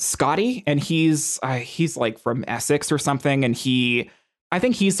named Scotty, and he's from Essex or something, and I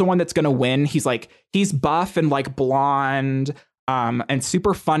think he's the one that's gonna win. He's buff and blonde, and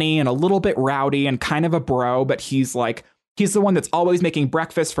super funny and a little bit rowdy and kind of a bro, but he's the one that's always making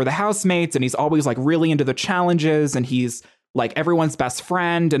breakfast for the housemates, and he's always really into the challenges, and he's everyone's best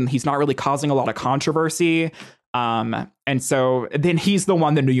friend, and he's not really causing a lot of controversy. And so then he's the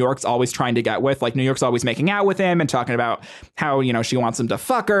one that New York's always trying to get with. New York's always making out with him and talking about how, she wants him to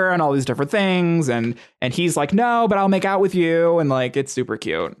fuck her and all these different things. And he's like, no, but I'll make out with you. And it's super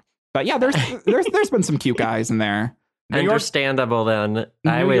cute. But yeah, there's been some cute guys in there. Understandable then.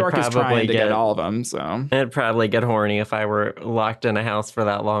 New York is trying to get all of them, so I'd probably get horny if I were locked in a house for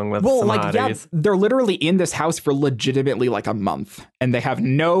that long with some hotties. Yeah, they're literally in this house for legitimately a month, and they have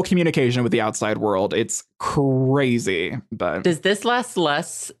no communication with the outside world. It's crazy. But does this last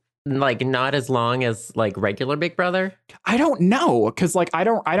less like not as long as like regular Big Brother? I don't know, because like I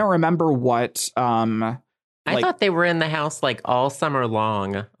don't remember what I thought they were in the house like all summer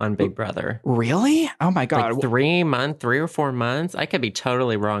long on Big Brother. Really? Oh my God. Like 3 or 4 months? I could be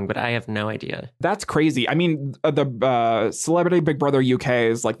totally wrong, but I have no idea. That's crazy. I mean, the Celebrity Big Brother UK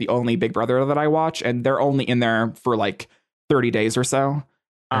is like the only Big Brother that I watch, and they're only in there for like 30 days or so.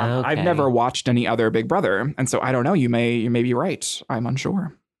 Okay. I've never watched any other Big Brother, and so I don't know. You may be right. I'm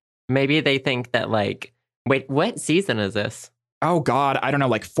unsure. Maybe they think that like, wait, what season is this? Oh God, I don't know,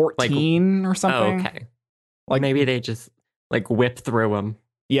 like 14 or something. Oh, okay. Like maybe they just like whip through them.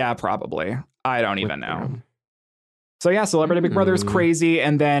 Yeah, probably. I don't even know. So yeah, Celebrity Big Brother is crazy.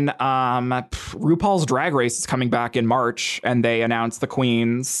 And then RuPaul's Drag Race is coming back in March, and they announced the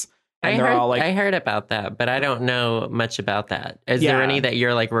queens. And I heard about that, but I don't know much about that. Is there any that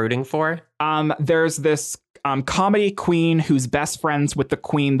you're like rooting for? There's this comedy queen who's best friends with the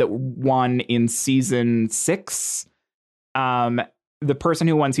queen that won in season 6. The person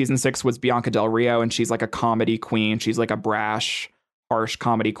who won season 6 was Bianca Del Rio, and she's like a comedy queen. She's like a brash, harsh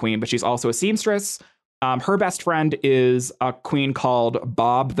comedy queen, but she's also a seamstress. Her best friend is a queen called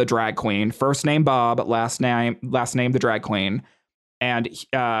Bob the Drag Queen. First name Bob, last name the Drag Queen. And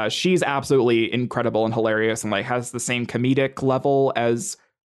she's absolutely incredible and hilarious, and like has the same comedic level as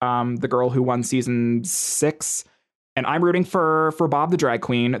the girl who won season 6. And I'm rooting for Bob the Drag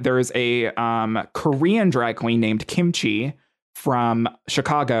Queen. There's a Korean drag queen named Kimchi from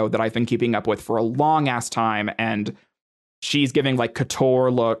Chicago that I've been keeping up with for a long ass time, and she's giving like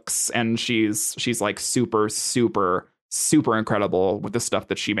couture looks, and she's like super incredible with the stuff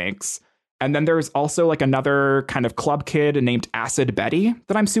that she makes. And then there's also like another kind of club kid named Acid Betty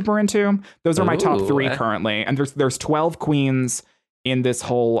that I'm super into. Those are my top 3 currently, and there's 12 queens in this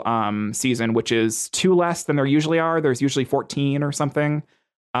whole season, which is 2 less than there usually are. There's usually 14 or something.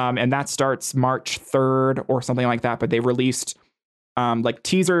 And that starts March 3rd or something like that. But they released like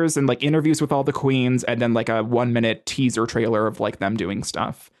teasers and like interviews with all the queens, and then like a 1-minute teaser trailer of like them doing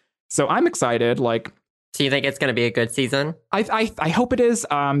stuff. So I'm excited. Like, so you think it's going to be a good season? I hope it is.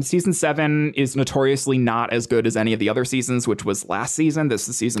 Season 7 is notoriously not as good as any of the other seasons, which was last season. This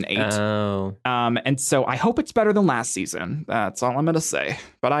is season 8. Oh. And so I hope it's better than last season. That's all I'm going to say.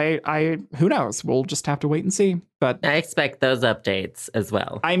 But I who knows? We'll just have to wait and see. But I expect those updates as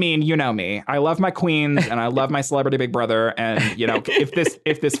well. I mean, you know me. I love my queens and I love my Celebrity Big Brother. And, you know,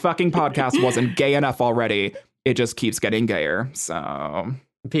 if this fucking podcast wasn't gay enough already, it just keeps getting gayer. So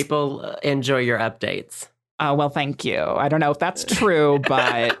people enjoy your updates. Well, thank you. I don't know if that's true,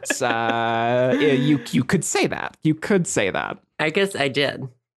 but you could say that. You could say that. I guess I did.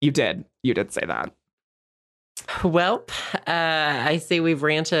 You did. You did say that. Well, I see we've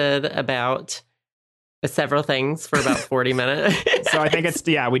ranted about several things for about 40 minutes. So I think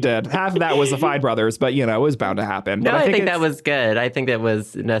we did. Half of that was the Fine Brothers, but, you know, it was bound to happen. No, I think that was good. I think that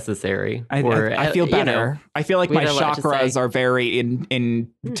was necessary. I feel better. You know, I feel like my chakras are very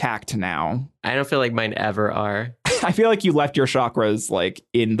intact now. I don't feel like mine ever are. I feel like you left your chakras like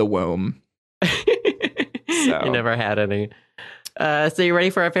in the womb. I never had any. So you ready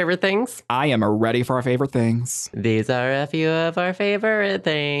for our favorite things? I am ready for our favorite things. These are a few of our favorite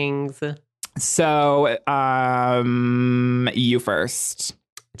things. So, you first.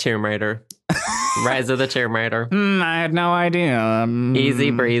 Tomb Raider. Rise of the Tomb Raider. I had no idea.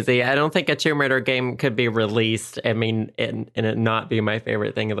 Easy breezy. I don't think a Tomb Raider game could be released, I mean, and it not be my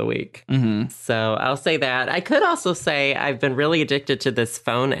favorite thing of the week. Mm-hmm. So I'll say that. I could also say I've been really addicted to this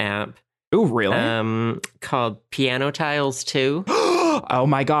phone app. Oh, really? Called Piano Tiles 2. Oh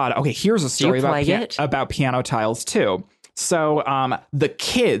my God. Okay, here's a story about Piano Tiles 2. So the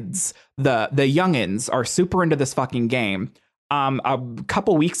kids, the youngins are super into this fucking game. A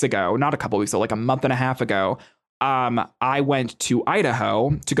couple weeks ago, not a couple weeks ago, like a month and a half ago, I went to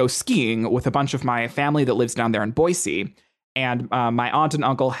Idaho to go skiing with a bunch of my family that lives down there in Boise. And my aunt and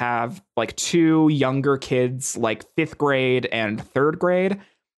uncle have like 2 younger kids, like 5th grade and 3rd grade.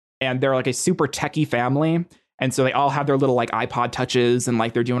 And they're like a super techie family. And so they all have their little like iPod touches and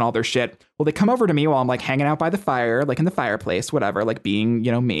like they're doing all their shit. Well, they come over to me while I'm like hanging out by the fire, like in the fireplace, whatever, like being,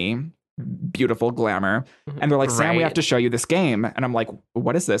 you know, me, beautiful glamour. And they're like, Sam, we have to show you this game. And I'm like,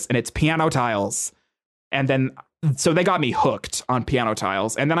 what is this? And it's Piano Tiles. And then so they got me hooked on Piano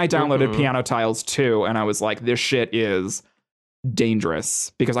Tiles. And then I downloaded Piano Tiles 2. And I was like, this shit is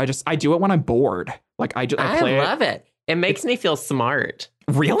dangerous because I do it when I'm bored. Like I love it. It makes me feel smart.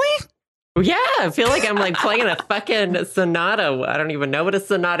 Really? Yeah, I feel like I'm like playing a fucking sonata. I don't even know what a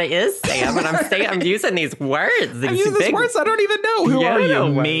sonata is, Sam, but I'm using these words. I use these words I don't even know. Who are you,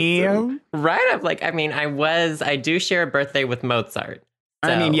 me? Right? I'm like, I mean, I do share a birthday with Mozart.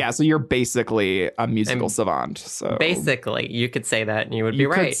 I mean, yeah, so you're basically a musical savant. So basically, you could say that and you would be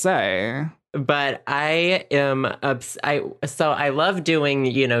right. You could say. But I am I love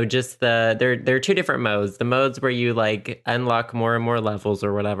doing, just there are two different modes. The modes where you like unlock more and more levels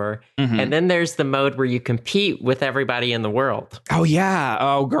or whatever. Mm-hmm. And then there's the mode where you compete with everybody in the world. Oh yeah.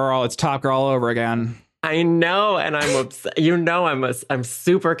 Oh girl, it's Top Girl all over again. I know, and I'm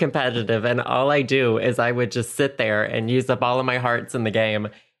super competitive, and all I do is I would just sit there and use up all of my hearts in the game.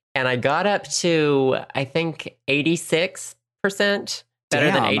 And I got up to, I think, 86%,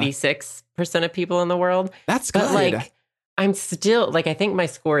 better than 86% of people in the world. That's good. But like, I'm still like, I think my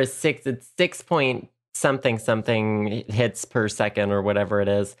score is 6. It's 6 point something hits per second or whatever it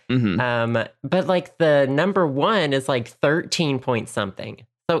is. Mm-hmm. But like the number one is like 13 point something.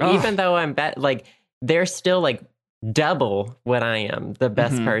 So even though I'm they're still like double what I am, the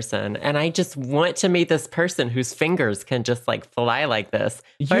best person. And I just want to meet this person whose fingers can just like fly like this.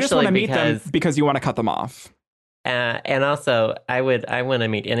 You just want to meet them because you want to cut them off. And also, I want to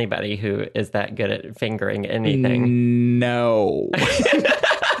meet anybody who is that good at fingering anything. No.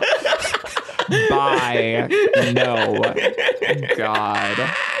 Bye. No. God.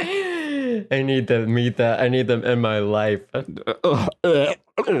 I need to meet that. I need them in my life.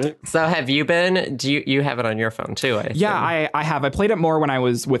 So have you been? You have it on your phone too? I have. I played it more when I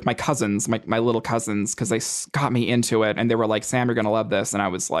was with my cousins, my little cousins, because they got me into it, and they were like, "Sam, you're gonna love this," and I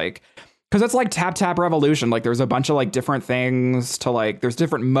was like, because it's like Tap Tap Revolution. Like there's a bunch of like different things to like. There's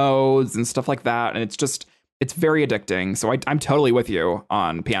different modes and stuff like that, and it's very addicting. So I'm totally with you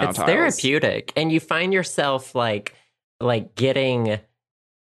on Piano Tiles. It's therapeutic, and you find yourself like getting.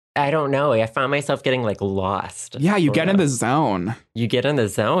 I don't know. I found myself getting like lost. Yeah, you get in the zone. You get in the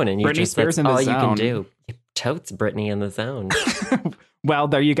zone, and Britney Spears in the zone. All you can do. Totes Britney in the zone. Well,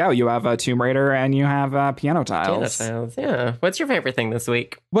 there you go. You have a Tomb Raider and you have Piano Tiles. Piano Tiles, yeah. What's your favorite thing this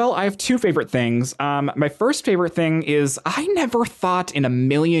week? Well, I have two favorite things. My first favorite thing is I never thought in a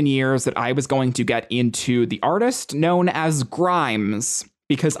million years that I was going to get into the artist known as Grimes,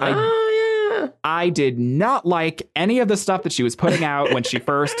 because I did not like any of the stuff that she was putting out when she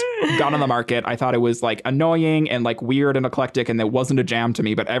first got on the market. I thought it was like annoying and like weird and eclectic, and it wasn't a jam to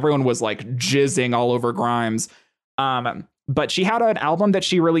me, but everyone was like jizzing all over Grimes. But she had an album that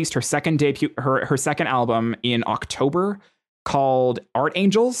she released, her second debut, her second album in October, called Art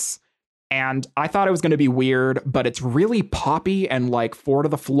Angels. And I thought it was going to be weird, but it's really poppy and like 4 to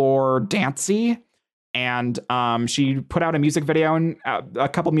the floor dancey. And she put out a music video and a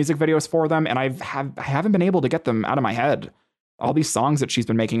couple music videos for them. And I haven't been able to get them out of my head. All these songs that she's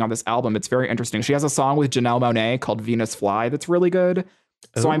been making on this album. It's very interesting. She has a song with Janelle Monáe called Venus Fly that's really good.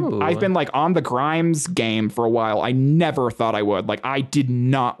 So I've been like on the Grimes game for a while. I never thought I would. Like, I did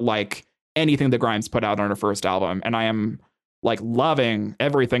not like anything that Grimes put out on her first album. And I am like loving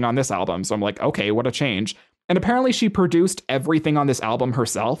everything on this album. So I'm like, okay, what a change. And apparently she produced everything on this album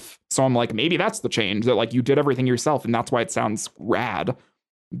herself. So I'm like, maybe that's the change, that like you did everything yourself. And that's why it sounds rad.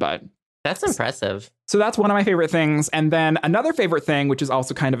 But that's impressive. So that's one of my favorite things. And then another favorite thing, which is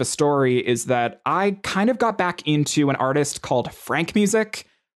also kind of a story, is that I kind of got back into an artist called Frank Music,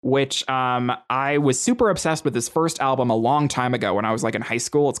 which I was super obsessed with his first album a long time ago when I was like in high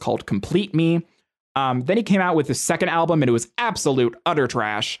school. It's called Complete Me. Then he came out with his second album and it was absolute utter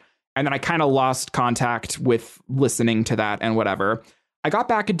trash. And then I kind of lost contact with listening to that and whatever. I got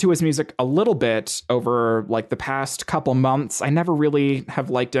back into his music a little bit over like the past couple months. I never really have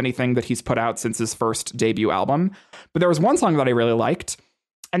liked anything that he's put out since his first debut album. But there was one song that I really liked.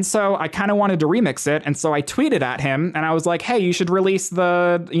 And so I kind of wanted to remix it. And so I tweeted at him and I was like, hey, you should release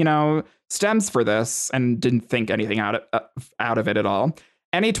the, stems for this. And didn't think anything out of it at all.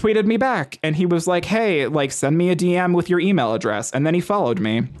 And he tweeted me back and he was like, hey, like send me a DM with your email address. And then he followed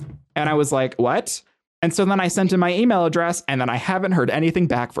me. And I was like, what? And so then I sent him my email address and then I haven't heard anything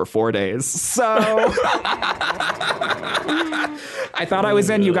back for 4 days. So I thought I was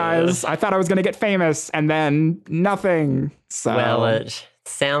in, you guys. I thought I was going to get famous and then nothing. So well, it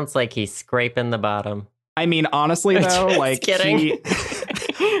sounds like he's scraping the bottom. I mean, honestly, though, like kidding.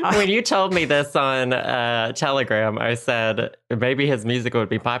 When you told me this on Telegram, I said maybe his music would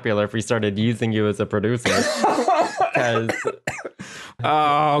be popular if we started using you as a producer. Because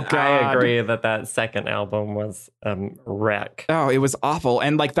oh god, I agree that second album was wreck. Oh, it was awful,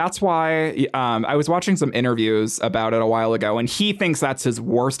 and like that's why I was watching some interviews about it a while ago, and he thinks that's his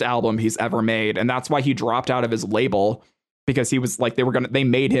worst album he's ever made, and that's why he dropped out of his label, because he was like they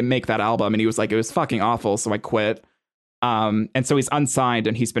made him make that album, and he was like, it was fucking awful, so I quit. And so he's unsigned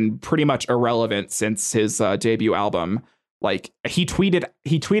and he's been pretty much irrelevant since his debut album. Like he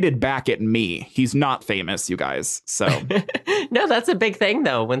tweeted back at me. He's not famous, you guys. So no, that's a big thing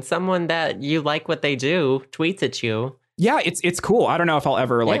though. When someone that you like what they do tweets at you. Yeah, it's cool. I don't know if I'll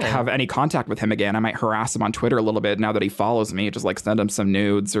ever have any contact with him again. I might harass him on Twitter a little bit now that he follows me. Just like send him some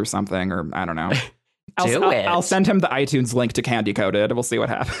nudes or something, or I don't know. I'll send him the iTunes link to Candy Coated. We'll see what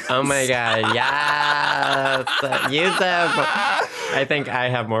happens. Oh my God. Yes. Use them. I think I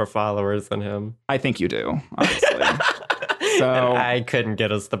have more followers than him. I think you do, honestly. So and I couldn't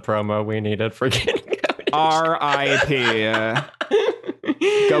get us the promo we needed for Candy Coated. R.I.P.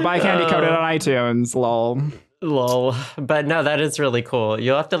 Go buy Candy Coated on iTunes, lol. But no, that is really cool.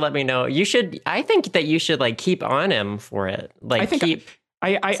 You'll have to let me know. I think that you should like keep on him for it. Like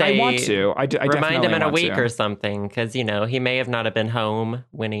I want to. I remind him in a week or something, because he may have not have been home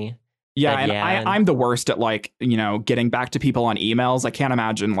when he. Yeah, and I'm the worst at like getting back to people on emails. I can't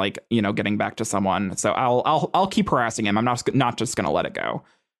imagine like getting back to someone. So I'll keep harassing him. I'm not just gonna let it go.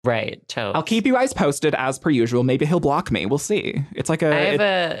 Right. Totally. I'll keep you guys posted as per usual. Maybe he'll block me. We'll see. It's like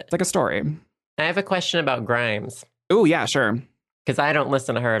it's like a story. I have a question about Grimes. Oh yeah, sure. Because I don't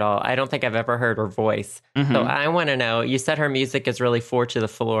listen to her at all. I don't think I've ever heard her voice. Mm-hmm. So I want to know, you said her music is really 4 to the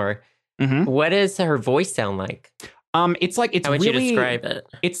floor. Mm-hmm. What does her voice sound like? It's like, it's How would really, you describe it?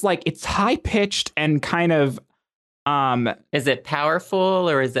 It's like, it's high pitched and kind of, is it powerful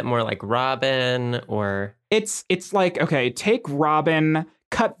or is it more like Robin or? It's like, okay, take Robin,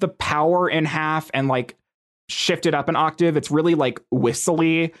 cut the power in half and like shift it up an octave. It's really like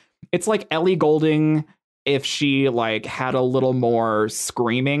whistly. It's like Ellie Goulding if she like had a little more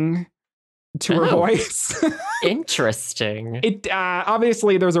screaming to her voice. Interesting. It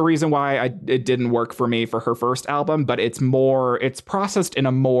obviously there's a reason why it didn't work for me for her first album, but it's processed in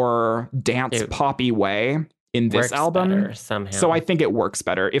a more dance poppy way in this album somehow. So I think it works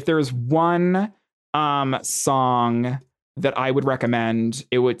better. If there's one song that I would recommend,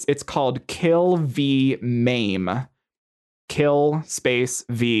 it's called Kill V Maim. Kill space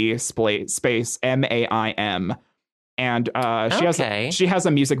V space MAIM. And she has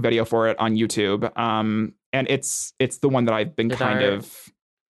a music video for it on YouTube. And it's the one that I've been kind of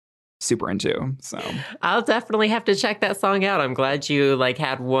super into. So I'll definitely have to check that song out. I'm glad you like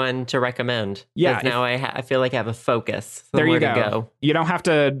had one to recommend. Yeah. Now I feel like I have a focus. There you go. You don't have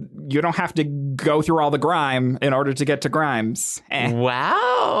to go through all the grime in order to get to Grimes.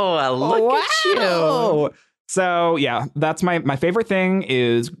 Wow. Look at you. So, yeah, that's my favorite thing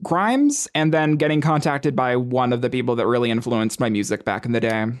is Grimes and then getting contacted by one of the people that really influenced my music back in the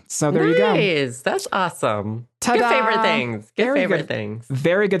day. So there you go. Nice. That's awesome. Ta-da! Good favorite things. Things.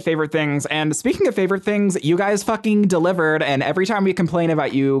 Very good favorite things. And speaking of favorite things, you guys fucking delivered. And every time we complain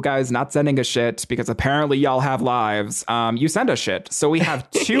about you guys not sending us shit, because apparently y'all have lives, you send us shit. So we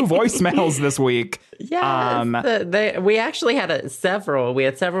have 2 voicemails this week. Yeah, we actually had several. We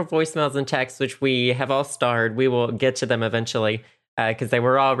had several voicemails and texts, which we have all starred. We will get to them eventually because they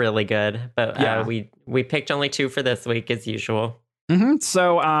were all really good. But we picked only 2 for this week as usual. Mm-hmm.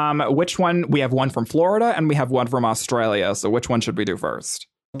 So which one? We have one from Florida and we have one from Australia. So which one should we do first?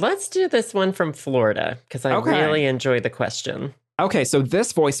 Let's do this one from Florida because I really enjoyed the question. Okay, so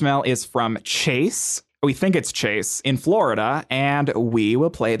this voicemail is from Chase. We think it's Chase in Florida, and we will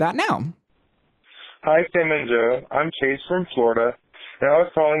play that now. Hi, Sam and Joe. I'm Chase from Florida, and I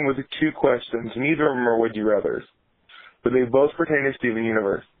was calling with 2 questions. Neither of them are would you rathers, but they both pertain to Steven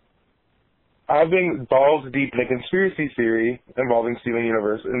Universe. I've been balls deep in a conspiracy theory involving Steven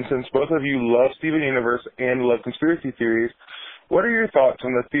Universe, and since both of you love Steven Universe and love conspiracy theories, what are your thoughts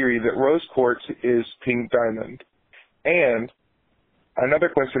on the theory that Rose Quartz is Pink Diamond? And another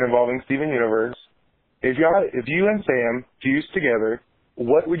question involving Steven Universe, if you and Sam fused together,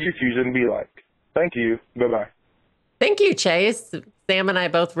 what would your fusion be like? Thank you. Bye-bye. Thank you, Chase. Sam and I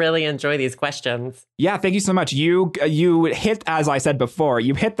both really enjoy these questions. Yeah, thank you so much. You hit, as I said before,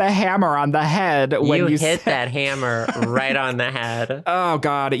 you hit the hammer on the head. When you hit that hammer right on the head. Oh,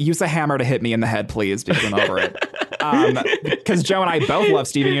 God. Use a hammer to hit me in the head, please, because I'm over it. Because Joe and I both love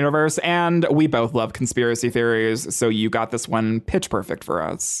Steven Universe, and we both love conspiracy theories, so you got this one pitch perfect for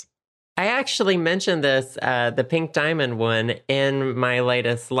us. I actually mentioned this, the Pink Diamond one, in my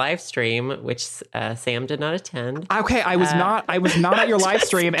latest live stream, which Sam did not attend. Okay, I was not at your live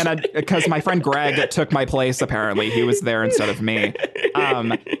stream, and because my friend Greg took my place. Apparently, he was there instead of me.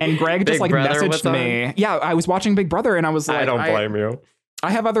 And Greg just like messaged me. Yeah, I was watching Big Brother, and I was like, I don't blame you.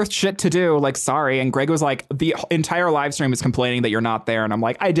 I have other shit to do. Like, sorry. And Greg was like, the entire live stream is complaining that you're not there, and I'm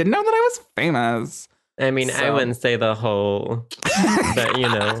like, I didn't know that I was famous. I mean, I wouldn't say the whole, but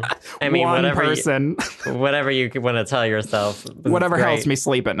I mean, whatever you want to tell yourself. Whatever helps me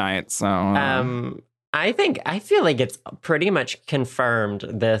sleep at night. So, I feel like it's pretty much confirmed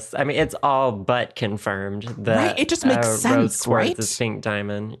this. I mean, it's all but confirmed that right? It just makes sense, Rose Quartz right? is Pink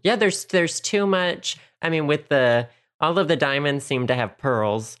Diamond. Yeah, there's too much. I mean, with all of the diamonds seem to have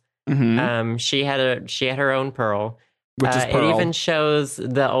pearls. Mm-hmm. She had her own pearl. Which is pearl. It even shows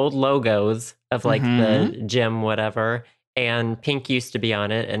the old logos of like the gym, whatever. And Pink used to be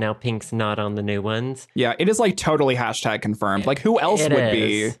on it, and now Pink's not on the new ones. Yeah, it is like totally hashtag confirmed. Like, who else would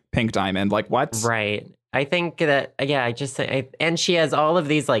be Pink Diamond? Like, what? Right. I think that, and she has all of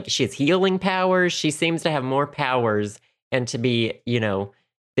these, like, she has healing powers. She seems to have more powers and to be,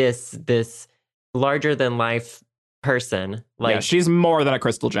 this larger than life person. Like, yeah, she's more than a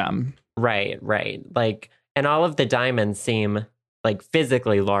crystal gem. Right. Like, and all of the diamonds seem like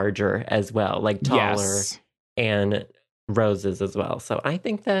physically larger as well, like taller and Rose's as well. So I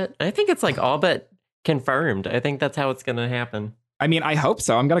think it's like all but confirmed. I think that's how it's going to happen. I mean, I hope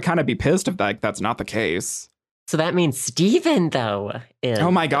so. I'm going to kind of be pissed if that's not the case. So that means Steven, though.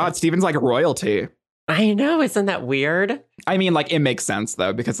 Oh my God, Steven's like royalty. I know. Isn't that weird? I mean, like, it makes sense,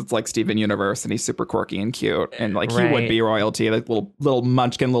 though, because it's like Steven Universe and he's super quirky and cute. And like, he would be royalty, like little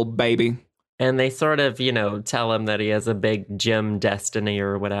munchkin, little baby. And they sort of, tell him that he has a big gym destiny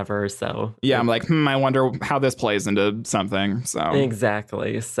or whatever. So yeah, I'm like, I wonder how this plays into something. So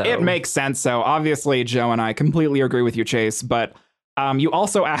exactly. So it makes sense. So obviously, Joe and I completely agree with you, Chase. But you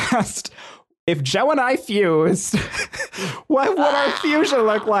also asked if Joe and I fused, what would our fusion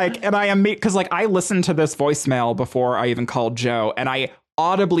look like? And I because like I listened to this voicemail before I even called Joe, and I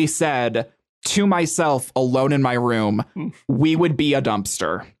audibly said to myself alone in my room, we would be a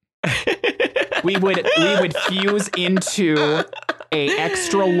dumpster. We would fuse into a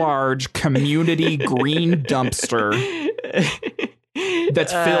extra large community green dumpster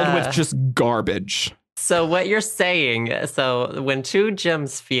that's filled with just garbage. So what you're saying, when two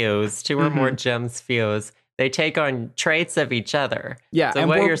gems fuse, two or more gems fuse, they take on traits of each other. Yeah. So and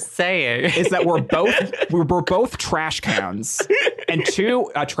what you're saying is that we're both trash cans, and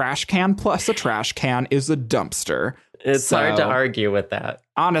a trash can plus a trash can is a dumpster. It's hard to argue with that.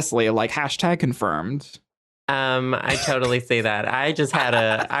 Honestly, like hashtag confirmed. I totally see that.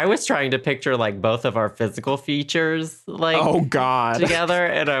 I was trying to picture like both of our physical features, like, oh God, together.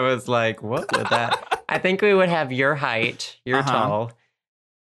 And I was like, what would that? I think we would have your height. You're tall.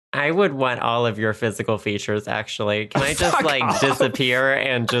 I would want all of your physical features, actually. Can I just disappear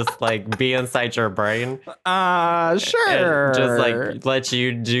and just like be inside your brain? Sure. And just like let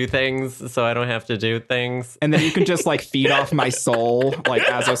you do things so I don't have to do things. And then you can just like feed off my soul like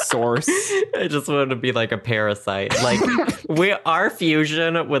as a source. I just want to be like a parasite. Like our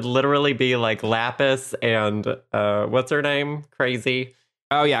fusion would literally be like Lapis and what's her name? Crazy.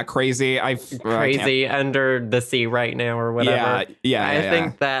 Oh yeah, Crazy. Crazy under the sea right now or whatever. Yeah. I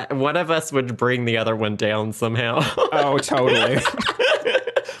think that one of us would bring the other one down somehow. Oh, totally.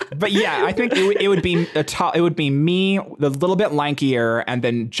 But yeah, I think it would be it would be me, a little bit lankier, and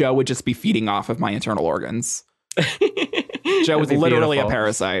then Joe would just be feeding off of my internal organs. Joe was literally a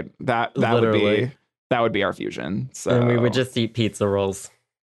parasite. That would be our fusion. So and we would just eat pizza rolls.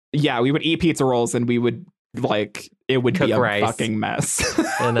 Yeah, we would eat pizza rolls, and we would it would cook be a rice. Fucking mess.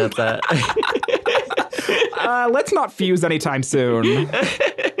 And that's it. Let's not fuse anytime soon.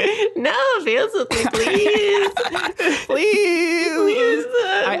 No, fuse with me, please. Please.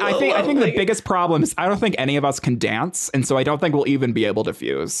 I think the biggest problem is I don't think any of us can dance, and so I don't think we'll even be able to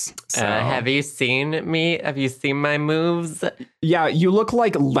fuse. So. Have you seen me? Have you seen my moves? Yeah, you look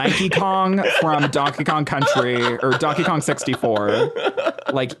like Lanky Kong from Donkey Kong Country or Donkey Kong 64.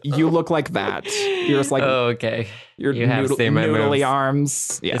 Like, you look like that. You're just like, oh, okay. You have seen my noodly moves.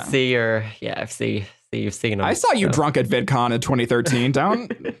 Arms. Yeah. See, you've seen them. I saw you drunk at VidCon in 2013. Don't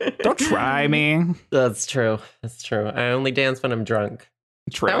try me. That's true. I only dance when I'm drunk.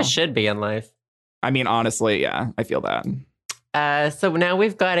 True. That should be in life. I mean, honestly, yeah, I feel that. So now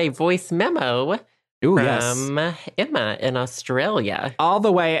we've got a voice memo. Ooh, from Emma in Australia. All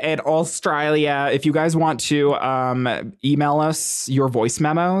the way in Australia. If you guys want to email us your voice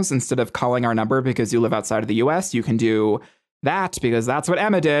memos instead of calling our number because you live outside of the US, you can do that because that's what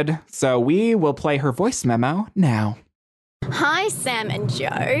Emma did. So we will play her voice memo now. Hi, Sam and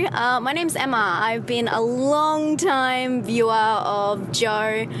Joe. My name's Emma. I've been a long-time viewer of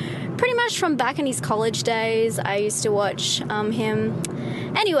Joe, pretty much from back in his college days. I used to watch him.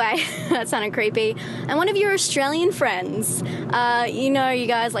 Anyway, that sounded creepy. I'm one of your Australian friends. You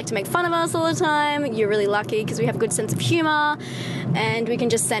guys like to make fun of us all the time. You're really lucky because we have a good sense of humour, and we can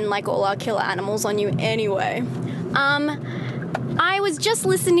just send like all our killer animals on you anyway. I I was just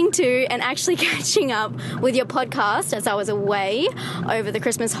listening to and actually catching up with your podcast as I was away over the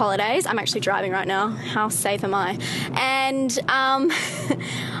Christmas holidays. I'm actually driving right now. How safe am I? And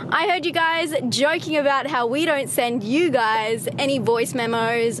I heard you guys joking about how we don't send you guys any voice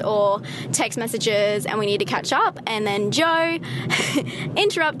memos or text messages and we need to catch up. And then Joe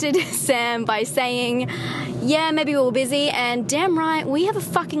interrupted Sam by saying, yeah, maybe we were busy, and damn right, we have a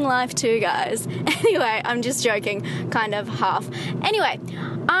fucking life too, guys. Anyway, I'm just joking, kind of half. Anyway,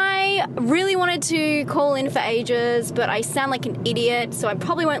 I really wanted to call in for ages, but I sound like an idiot, so I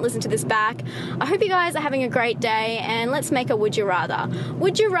probably won't listen to this back. I hope you guys are having a great day, and let's make a would you rather.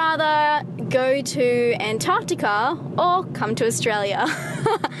 Would you rather go to Antarctica or come to Australia?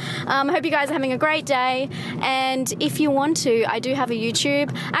 I hope you guys are having a great day, and if you want to, I do have a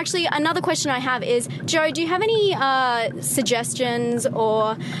YouTube. Actually, another question I have is, Joe, do you have any suggestions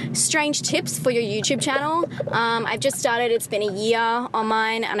or strange tips for your YouTube channel? I've just started, it's been a year on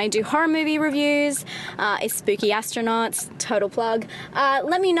mine, and I do horror movie reviews. It's Spooky Astronauts, total plug.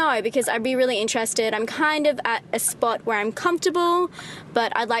 Let me know, because I'd be really interested. I'm kind of at a spot where I'm comfortable,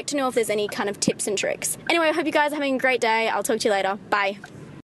 but I'd like to know if there's any kind of tips and tricks. Anyway, I hope you guys are having a great day. I'll talk to you later. Bye.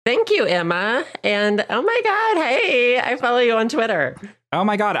 Thank you, Emma. And oh my God, hey, I follow you on Twitter. Oh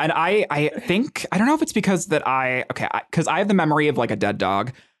my God. And I think, I don't know if it's because that because I have the memory of like a dead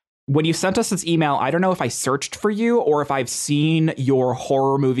dog. When you sent us this email, I don't know if I searched for you or if I've seen your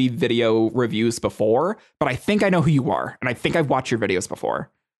horror movie video reviews before, but I think I know who you are. And I think I've watched your videos before.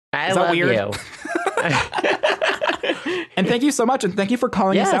 Is that weird? You. And thank you so much. And thank you for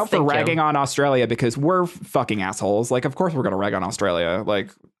calling us out for ragging on Australia, because we're fucking assholes. Like, of course we're going to rag on Australia. Like,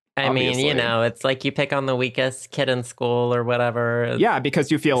 I mean, you know, it's like you pick on the weakest kid in school or whatever. Yeah, because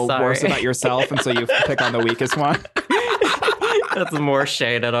you feel worse about yourself, and so you pick on the weakest one. That's more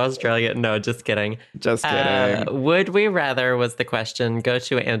shade at Australia. No, just kidding. Just kidding. Would we rather, was the question, go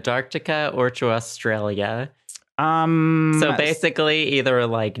to Antarctica or to Australia? So basically either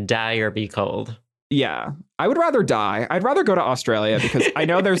like die or be cold. Yeah, I would rather die. I'd rather go to Australia, because I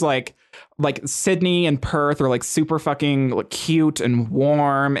know there's like Sydney and Perth are like super fucking like cute and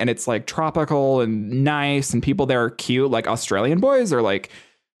warm, and it's like tropical and nice, and people there are cute. Like Australian boys are like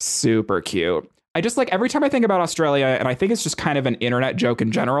super cute. I just like, every time I think about Australia, and I think it's just kind of an internet joke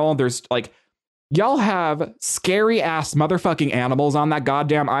in general, there's like, y'all have scary ass motherfucking animals on that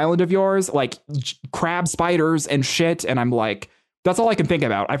goddamn island of yours, like crab spiders and shit. And I'm like, that's all I can think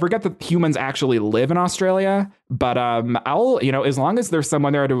about. I forget that humans actually live in Australia, but I'll, you know, as long as there's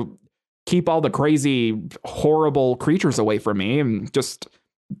someone there to keep all the crazy, horrible creatures away from me and just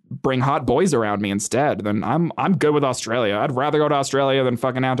bring hot boys around me instead, then I'm good with Australia. I'd rather go to Australia than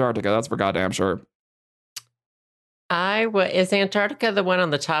fucking Antarctica. That's for goddamn sure. Is Antarctica the one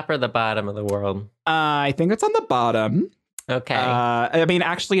on the top or the bottom of the world? I think it's on the bottom. Okay. I mean,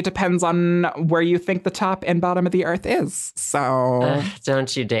 actually, it depends on where you think the top and bottom of the Earth is. So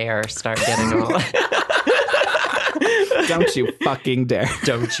don't you dare start getting all. Don't you fucking dare.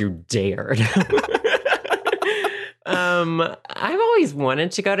 Don't you dare. I've always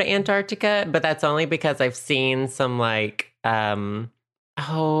wanted to go to Antarctica, but that's only because I've seen some like I've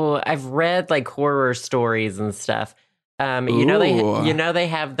read like horror stories and stuff. You know they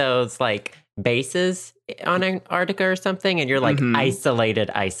have those like bases on Antarctica or something, and you're like isolated.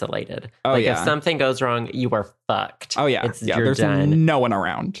 Oh, like yeah. If something goes wrong, you are fucked. Oh yeah, you're there's done. No one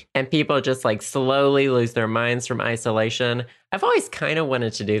around, and people just like slowly lose their minds from isolation. I've always kind of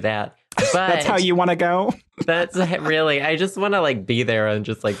wanted to do that, but that's how you want to go. That's really, I just want to like be there and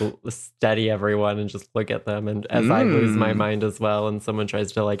just like study everyone and just look at them, and as I lose my mind as well, and someone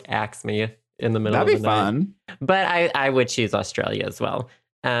tries to like axe me in the middle of the night. That'd be fun. But I would choose Australia as well.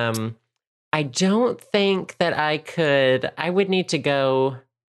 I don't think that I would need to go.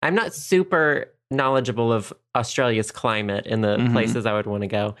 I'm not super knowledgeable of Australia's climate in the places I would want to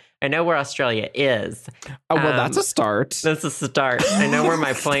go. I know where Australia is. Oh, well, that's a start. That's a start. I know where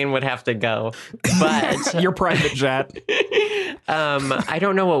my plane would have to go, but your private jet. I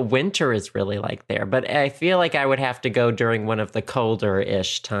don't know what winter is really like there, but I feel like I would have to go during one of the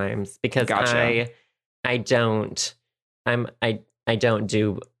colder-ish times, because I don't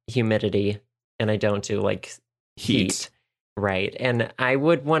do humidity, and I don't do like heat. Right. And I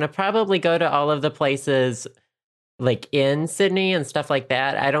would want to probably go to all of the places like in Sydney and stuff like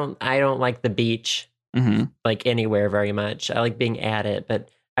that. I don't like the beach like anywhere very much. I like being at it, but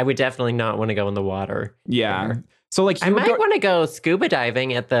I would definitely not want to go in the water. Yeah. There. So like I might want to go scuba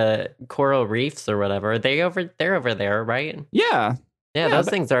diving at the coral reefs or whatever. They're over there, right? Yeah. Yeah, those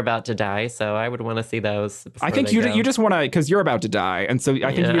things are about to die, so I would want to see those. I think you just want to, because you're about to die, and so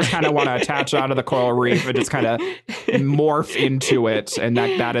I think you just kind of want to attach onto the coral reef and just kind of morph into it, and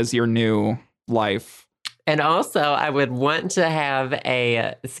that is your new life. And also, I would want to have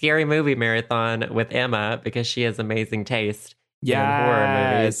a scary movie marathon with Emma because she has amazing taste in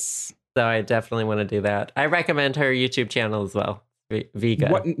horror movies. So I definitely want to do that. I recommend her YouTube channel as well.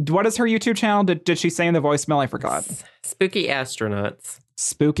 Vega. What is her YouTube channel? Did she say in the voicemail? I forgot. Spooky Astronauts.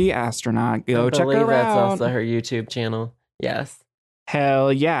 Spooky Astronaut. Go check her out. That's also her YouTube channel. Yes.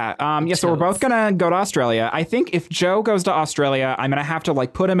 Hell yeah. So we're both gonna go to Australia. I think if Joe goes to Australia, I'm gonna have to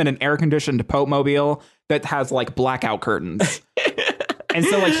put him in an air-conditioned Pope-mobile that has blackout curtains. And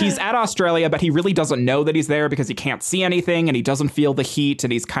so he's at Australia, but he really doesn't know that he's there because he can't see anything and he doesn't feel the heat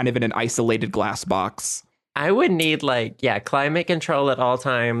and he's kind of in an isolated glass box. I would need climate control at all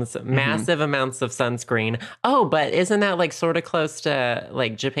times, massive amounts of sunscreen. Oh, but isn't that sort of close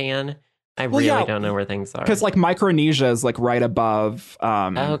to Japan? I really don't know where things are. Because Micronesia is right above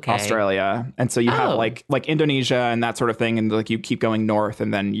Australia. And so you have like Indonesia and that sort of thing. And you keep going north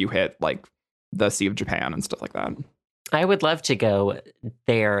and then you hit the Sea of Japan and stuff like that. I would love to go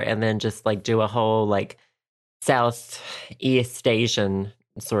there and then just do a whole Southeast Asian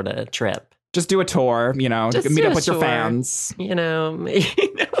sort of trip. Just do a tour, meet up with your fans.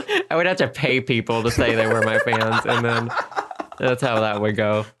 I would have to pay people to say they were my fans, and then that's how that would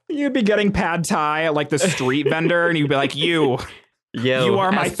go. You'd be getting pad thai at the street vendor, and you'd be like, you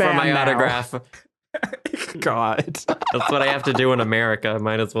are my fan for my autograph. God. That's what I have to do in America.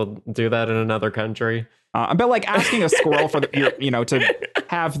 Might as well do that in another country. But asking a squirrel for to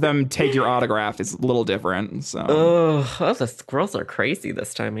have them take your autograph is a little different. So, the squirrels are crazy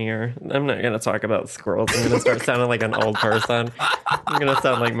this time of year. I'm not going to talk about squirrels. I'm going to start sounding like an old person. I'm going to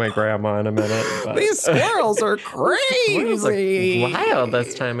sound like my grandma in a minute. But. These squirrels are crazy. Squirrels are wild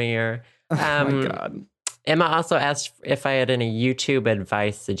this time of year. Oh my God. Emma also asked if I had any YouTube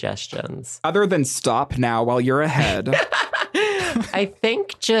advice suggestions. Other than stop now while you're ahead. I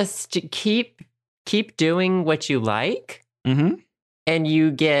think just keep doing what you like. Mm-hmm. And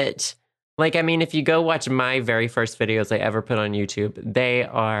you get, if you go watch my very first videos I ever put on YouTube, they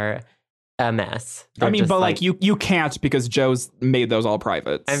are a mess. They're you can't because Joe's made those all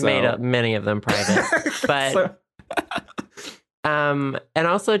private. I've made many of them private. But, and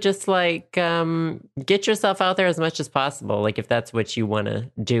also just get yourself out there as much as possible. If that's what you want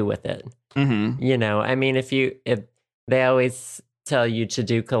to do with it. Mm-hmm. If they always tell you to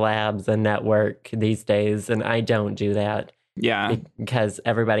do collabs and network these days, and I don't do that. Yeah. Because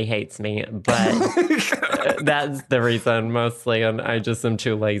everybody hates me, but that's the reason mostly, and I just am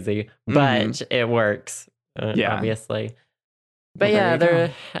too lazy. But it works, obviously.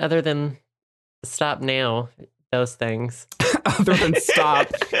 But other than stop now, those things. Other than stop,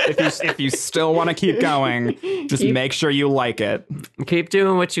 if you still want to keep going, just make sure you like it. Keep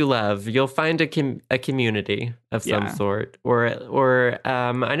doing what you love. You'll find a community of some sort, or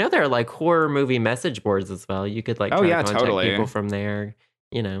I know there are horror movie message boards as well. You could try to contact people from there,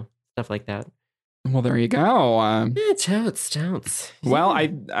 stuff like that. Well, there you go. Totes. Well,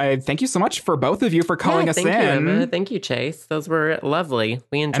 I thank you so much for both of you for calling us in. Thank you, Emma. Thank you, Chase. Those were lovely.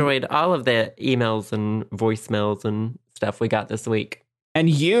 We enjoyed all of the emails and voicemails and stuff we got this week. And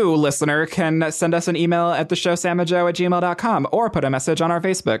you, listener, can send us an email at theshowsamandjoe@gmail.com or put a message on our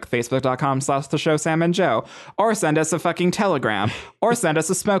Facebook, facebook.com/theshowsamandjoe, or send us a fucking telegram, or send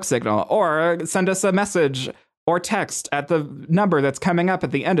us a smoke signal, or send us a message or text at the number that's coming up at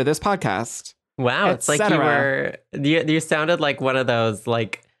the end of this podcast. Wow, it's like you sounded like one of those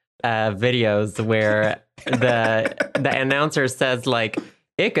videos where the announcer says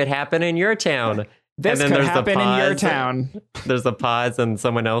it could happen in your town. This and then could happen in your town. There's a pause and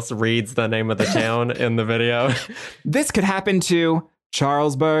someone else reads the name of the town in the video. This could happen to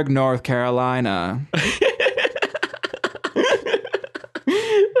Charlesburg, North Carolina.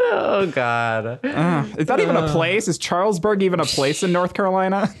 Oh, God. Is that even a place? Is Charlesburg even a place in North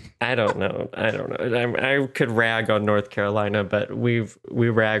Carolina? I don't know. I could rag on North Carolina, but we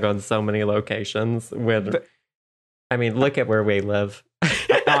rag on so many locations. Look at where we live.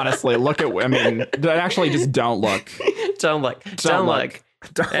 Honestly, actually just don't look. Don't look.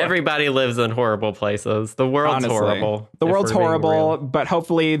 Everybody lives in horrible places. The world's horrible. The world's horrible, but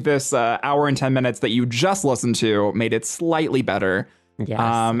hopefully this hour and 10 minutes that you just listened to made it slightly better.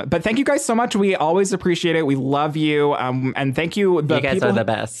 Yes. But thank you guys so much. We always appreciate it. We love you. And thank you. You guys are the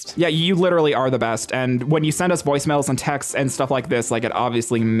best. Yeah, you literally are the best. And when you send us voicemails and texts and stuff like this, it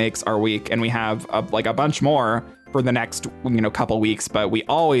obviously makes our week. And we have a bunch more for the next couple weeks, but we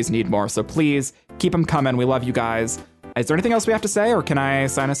always need more. So please keep them coming. We love you guys. Is there anything else we have to say, or can I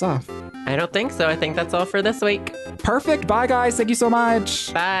sign us off? I don't think so. I think that's all for this week. Perfect. Bye, guys. Thank you so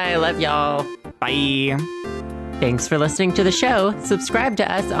much. Bye. Love y'all. Bye. Thanks for listening to the show. Subscribe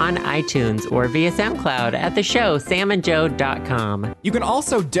to us on iTunes or via SoundCloud at theshowsamandjoe.com. You can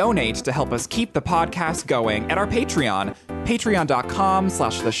also donate to help us keep the podcast going at our Patreon,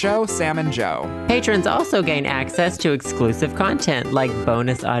 patreon.com/theshowsamandjoe. Patrons also gain access to exclusive content like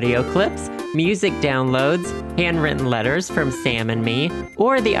bonus audio clips, music downloads, handwritten letters from Sam and me,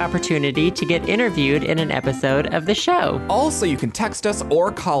 or the opportunity to get interviewed in an episode of the show. Also, you can text us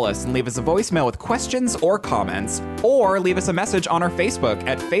or call us and leave us a voicemail with questions or comments, or leave us a message on our Facebook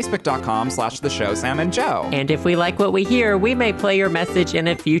at facebook.com/theshowsamandjoe. And if we like what we hear, we may play your message in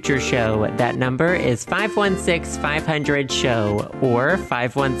a future show. That number is 516-500-SHOW or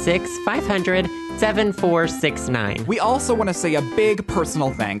 516-500-7469. We also want to say a big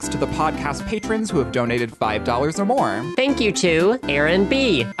personal thanks to the podcast patrons who have donated $5 or more. Thank you to Aaron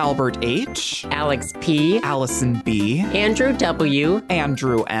B., Albert H., Alex P., Allison B., Andrew W.,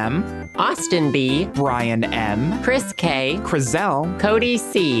 Andrew M., Austin B., Brian M., Chris K., Crizel, Cody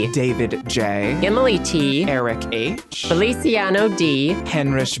C., David J., Emily T., Eric H., Feliciano D.,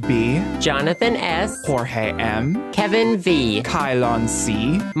 Henrich B., Jonathan S., Jorge M., Kevin V., Kylon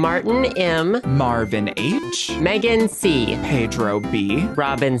C., Martin M., Marvin H., Megan C., Pedro B.,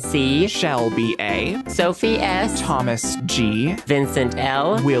 Robin C., Shelby A., Sophie S., Thomas G., Vincent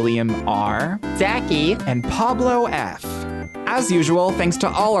L., William R., Zachy, and Pablo F. As usual, thanks to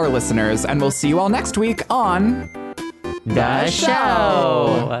all our listeners, and we'll see you all next week on The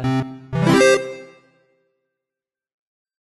Show.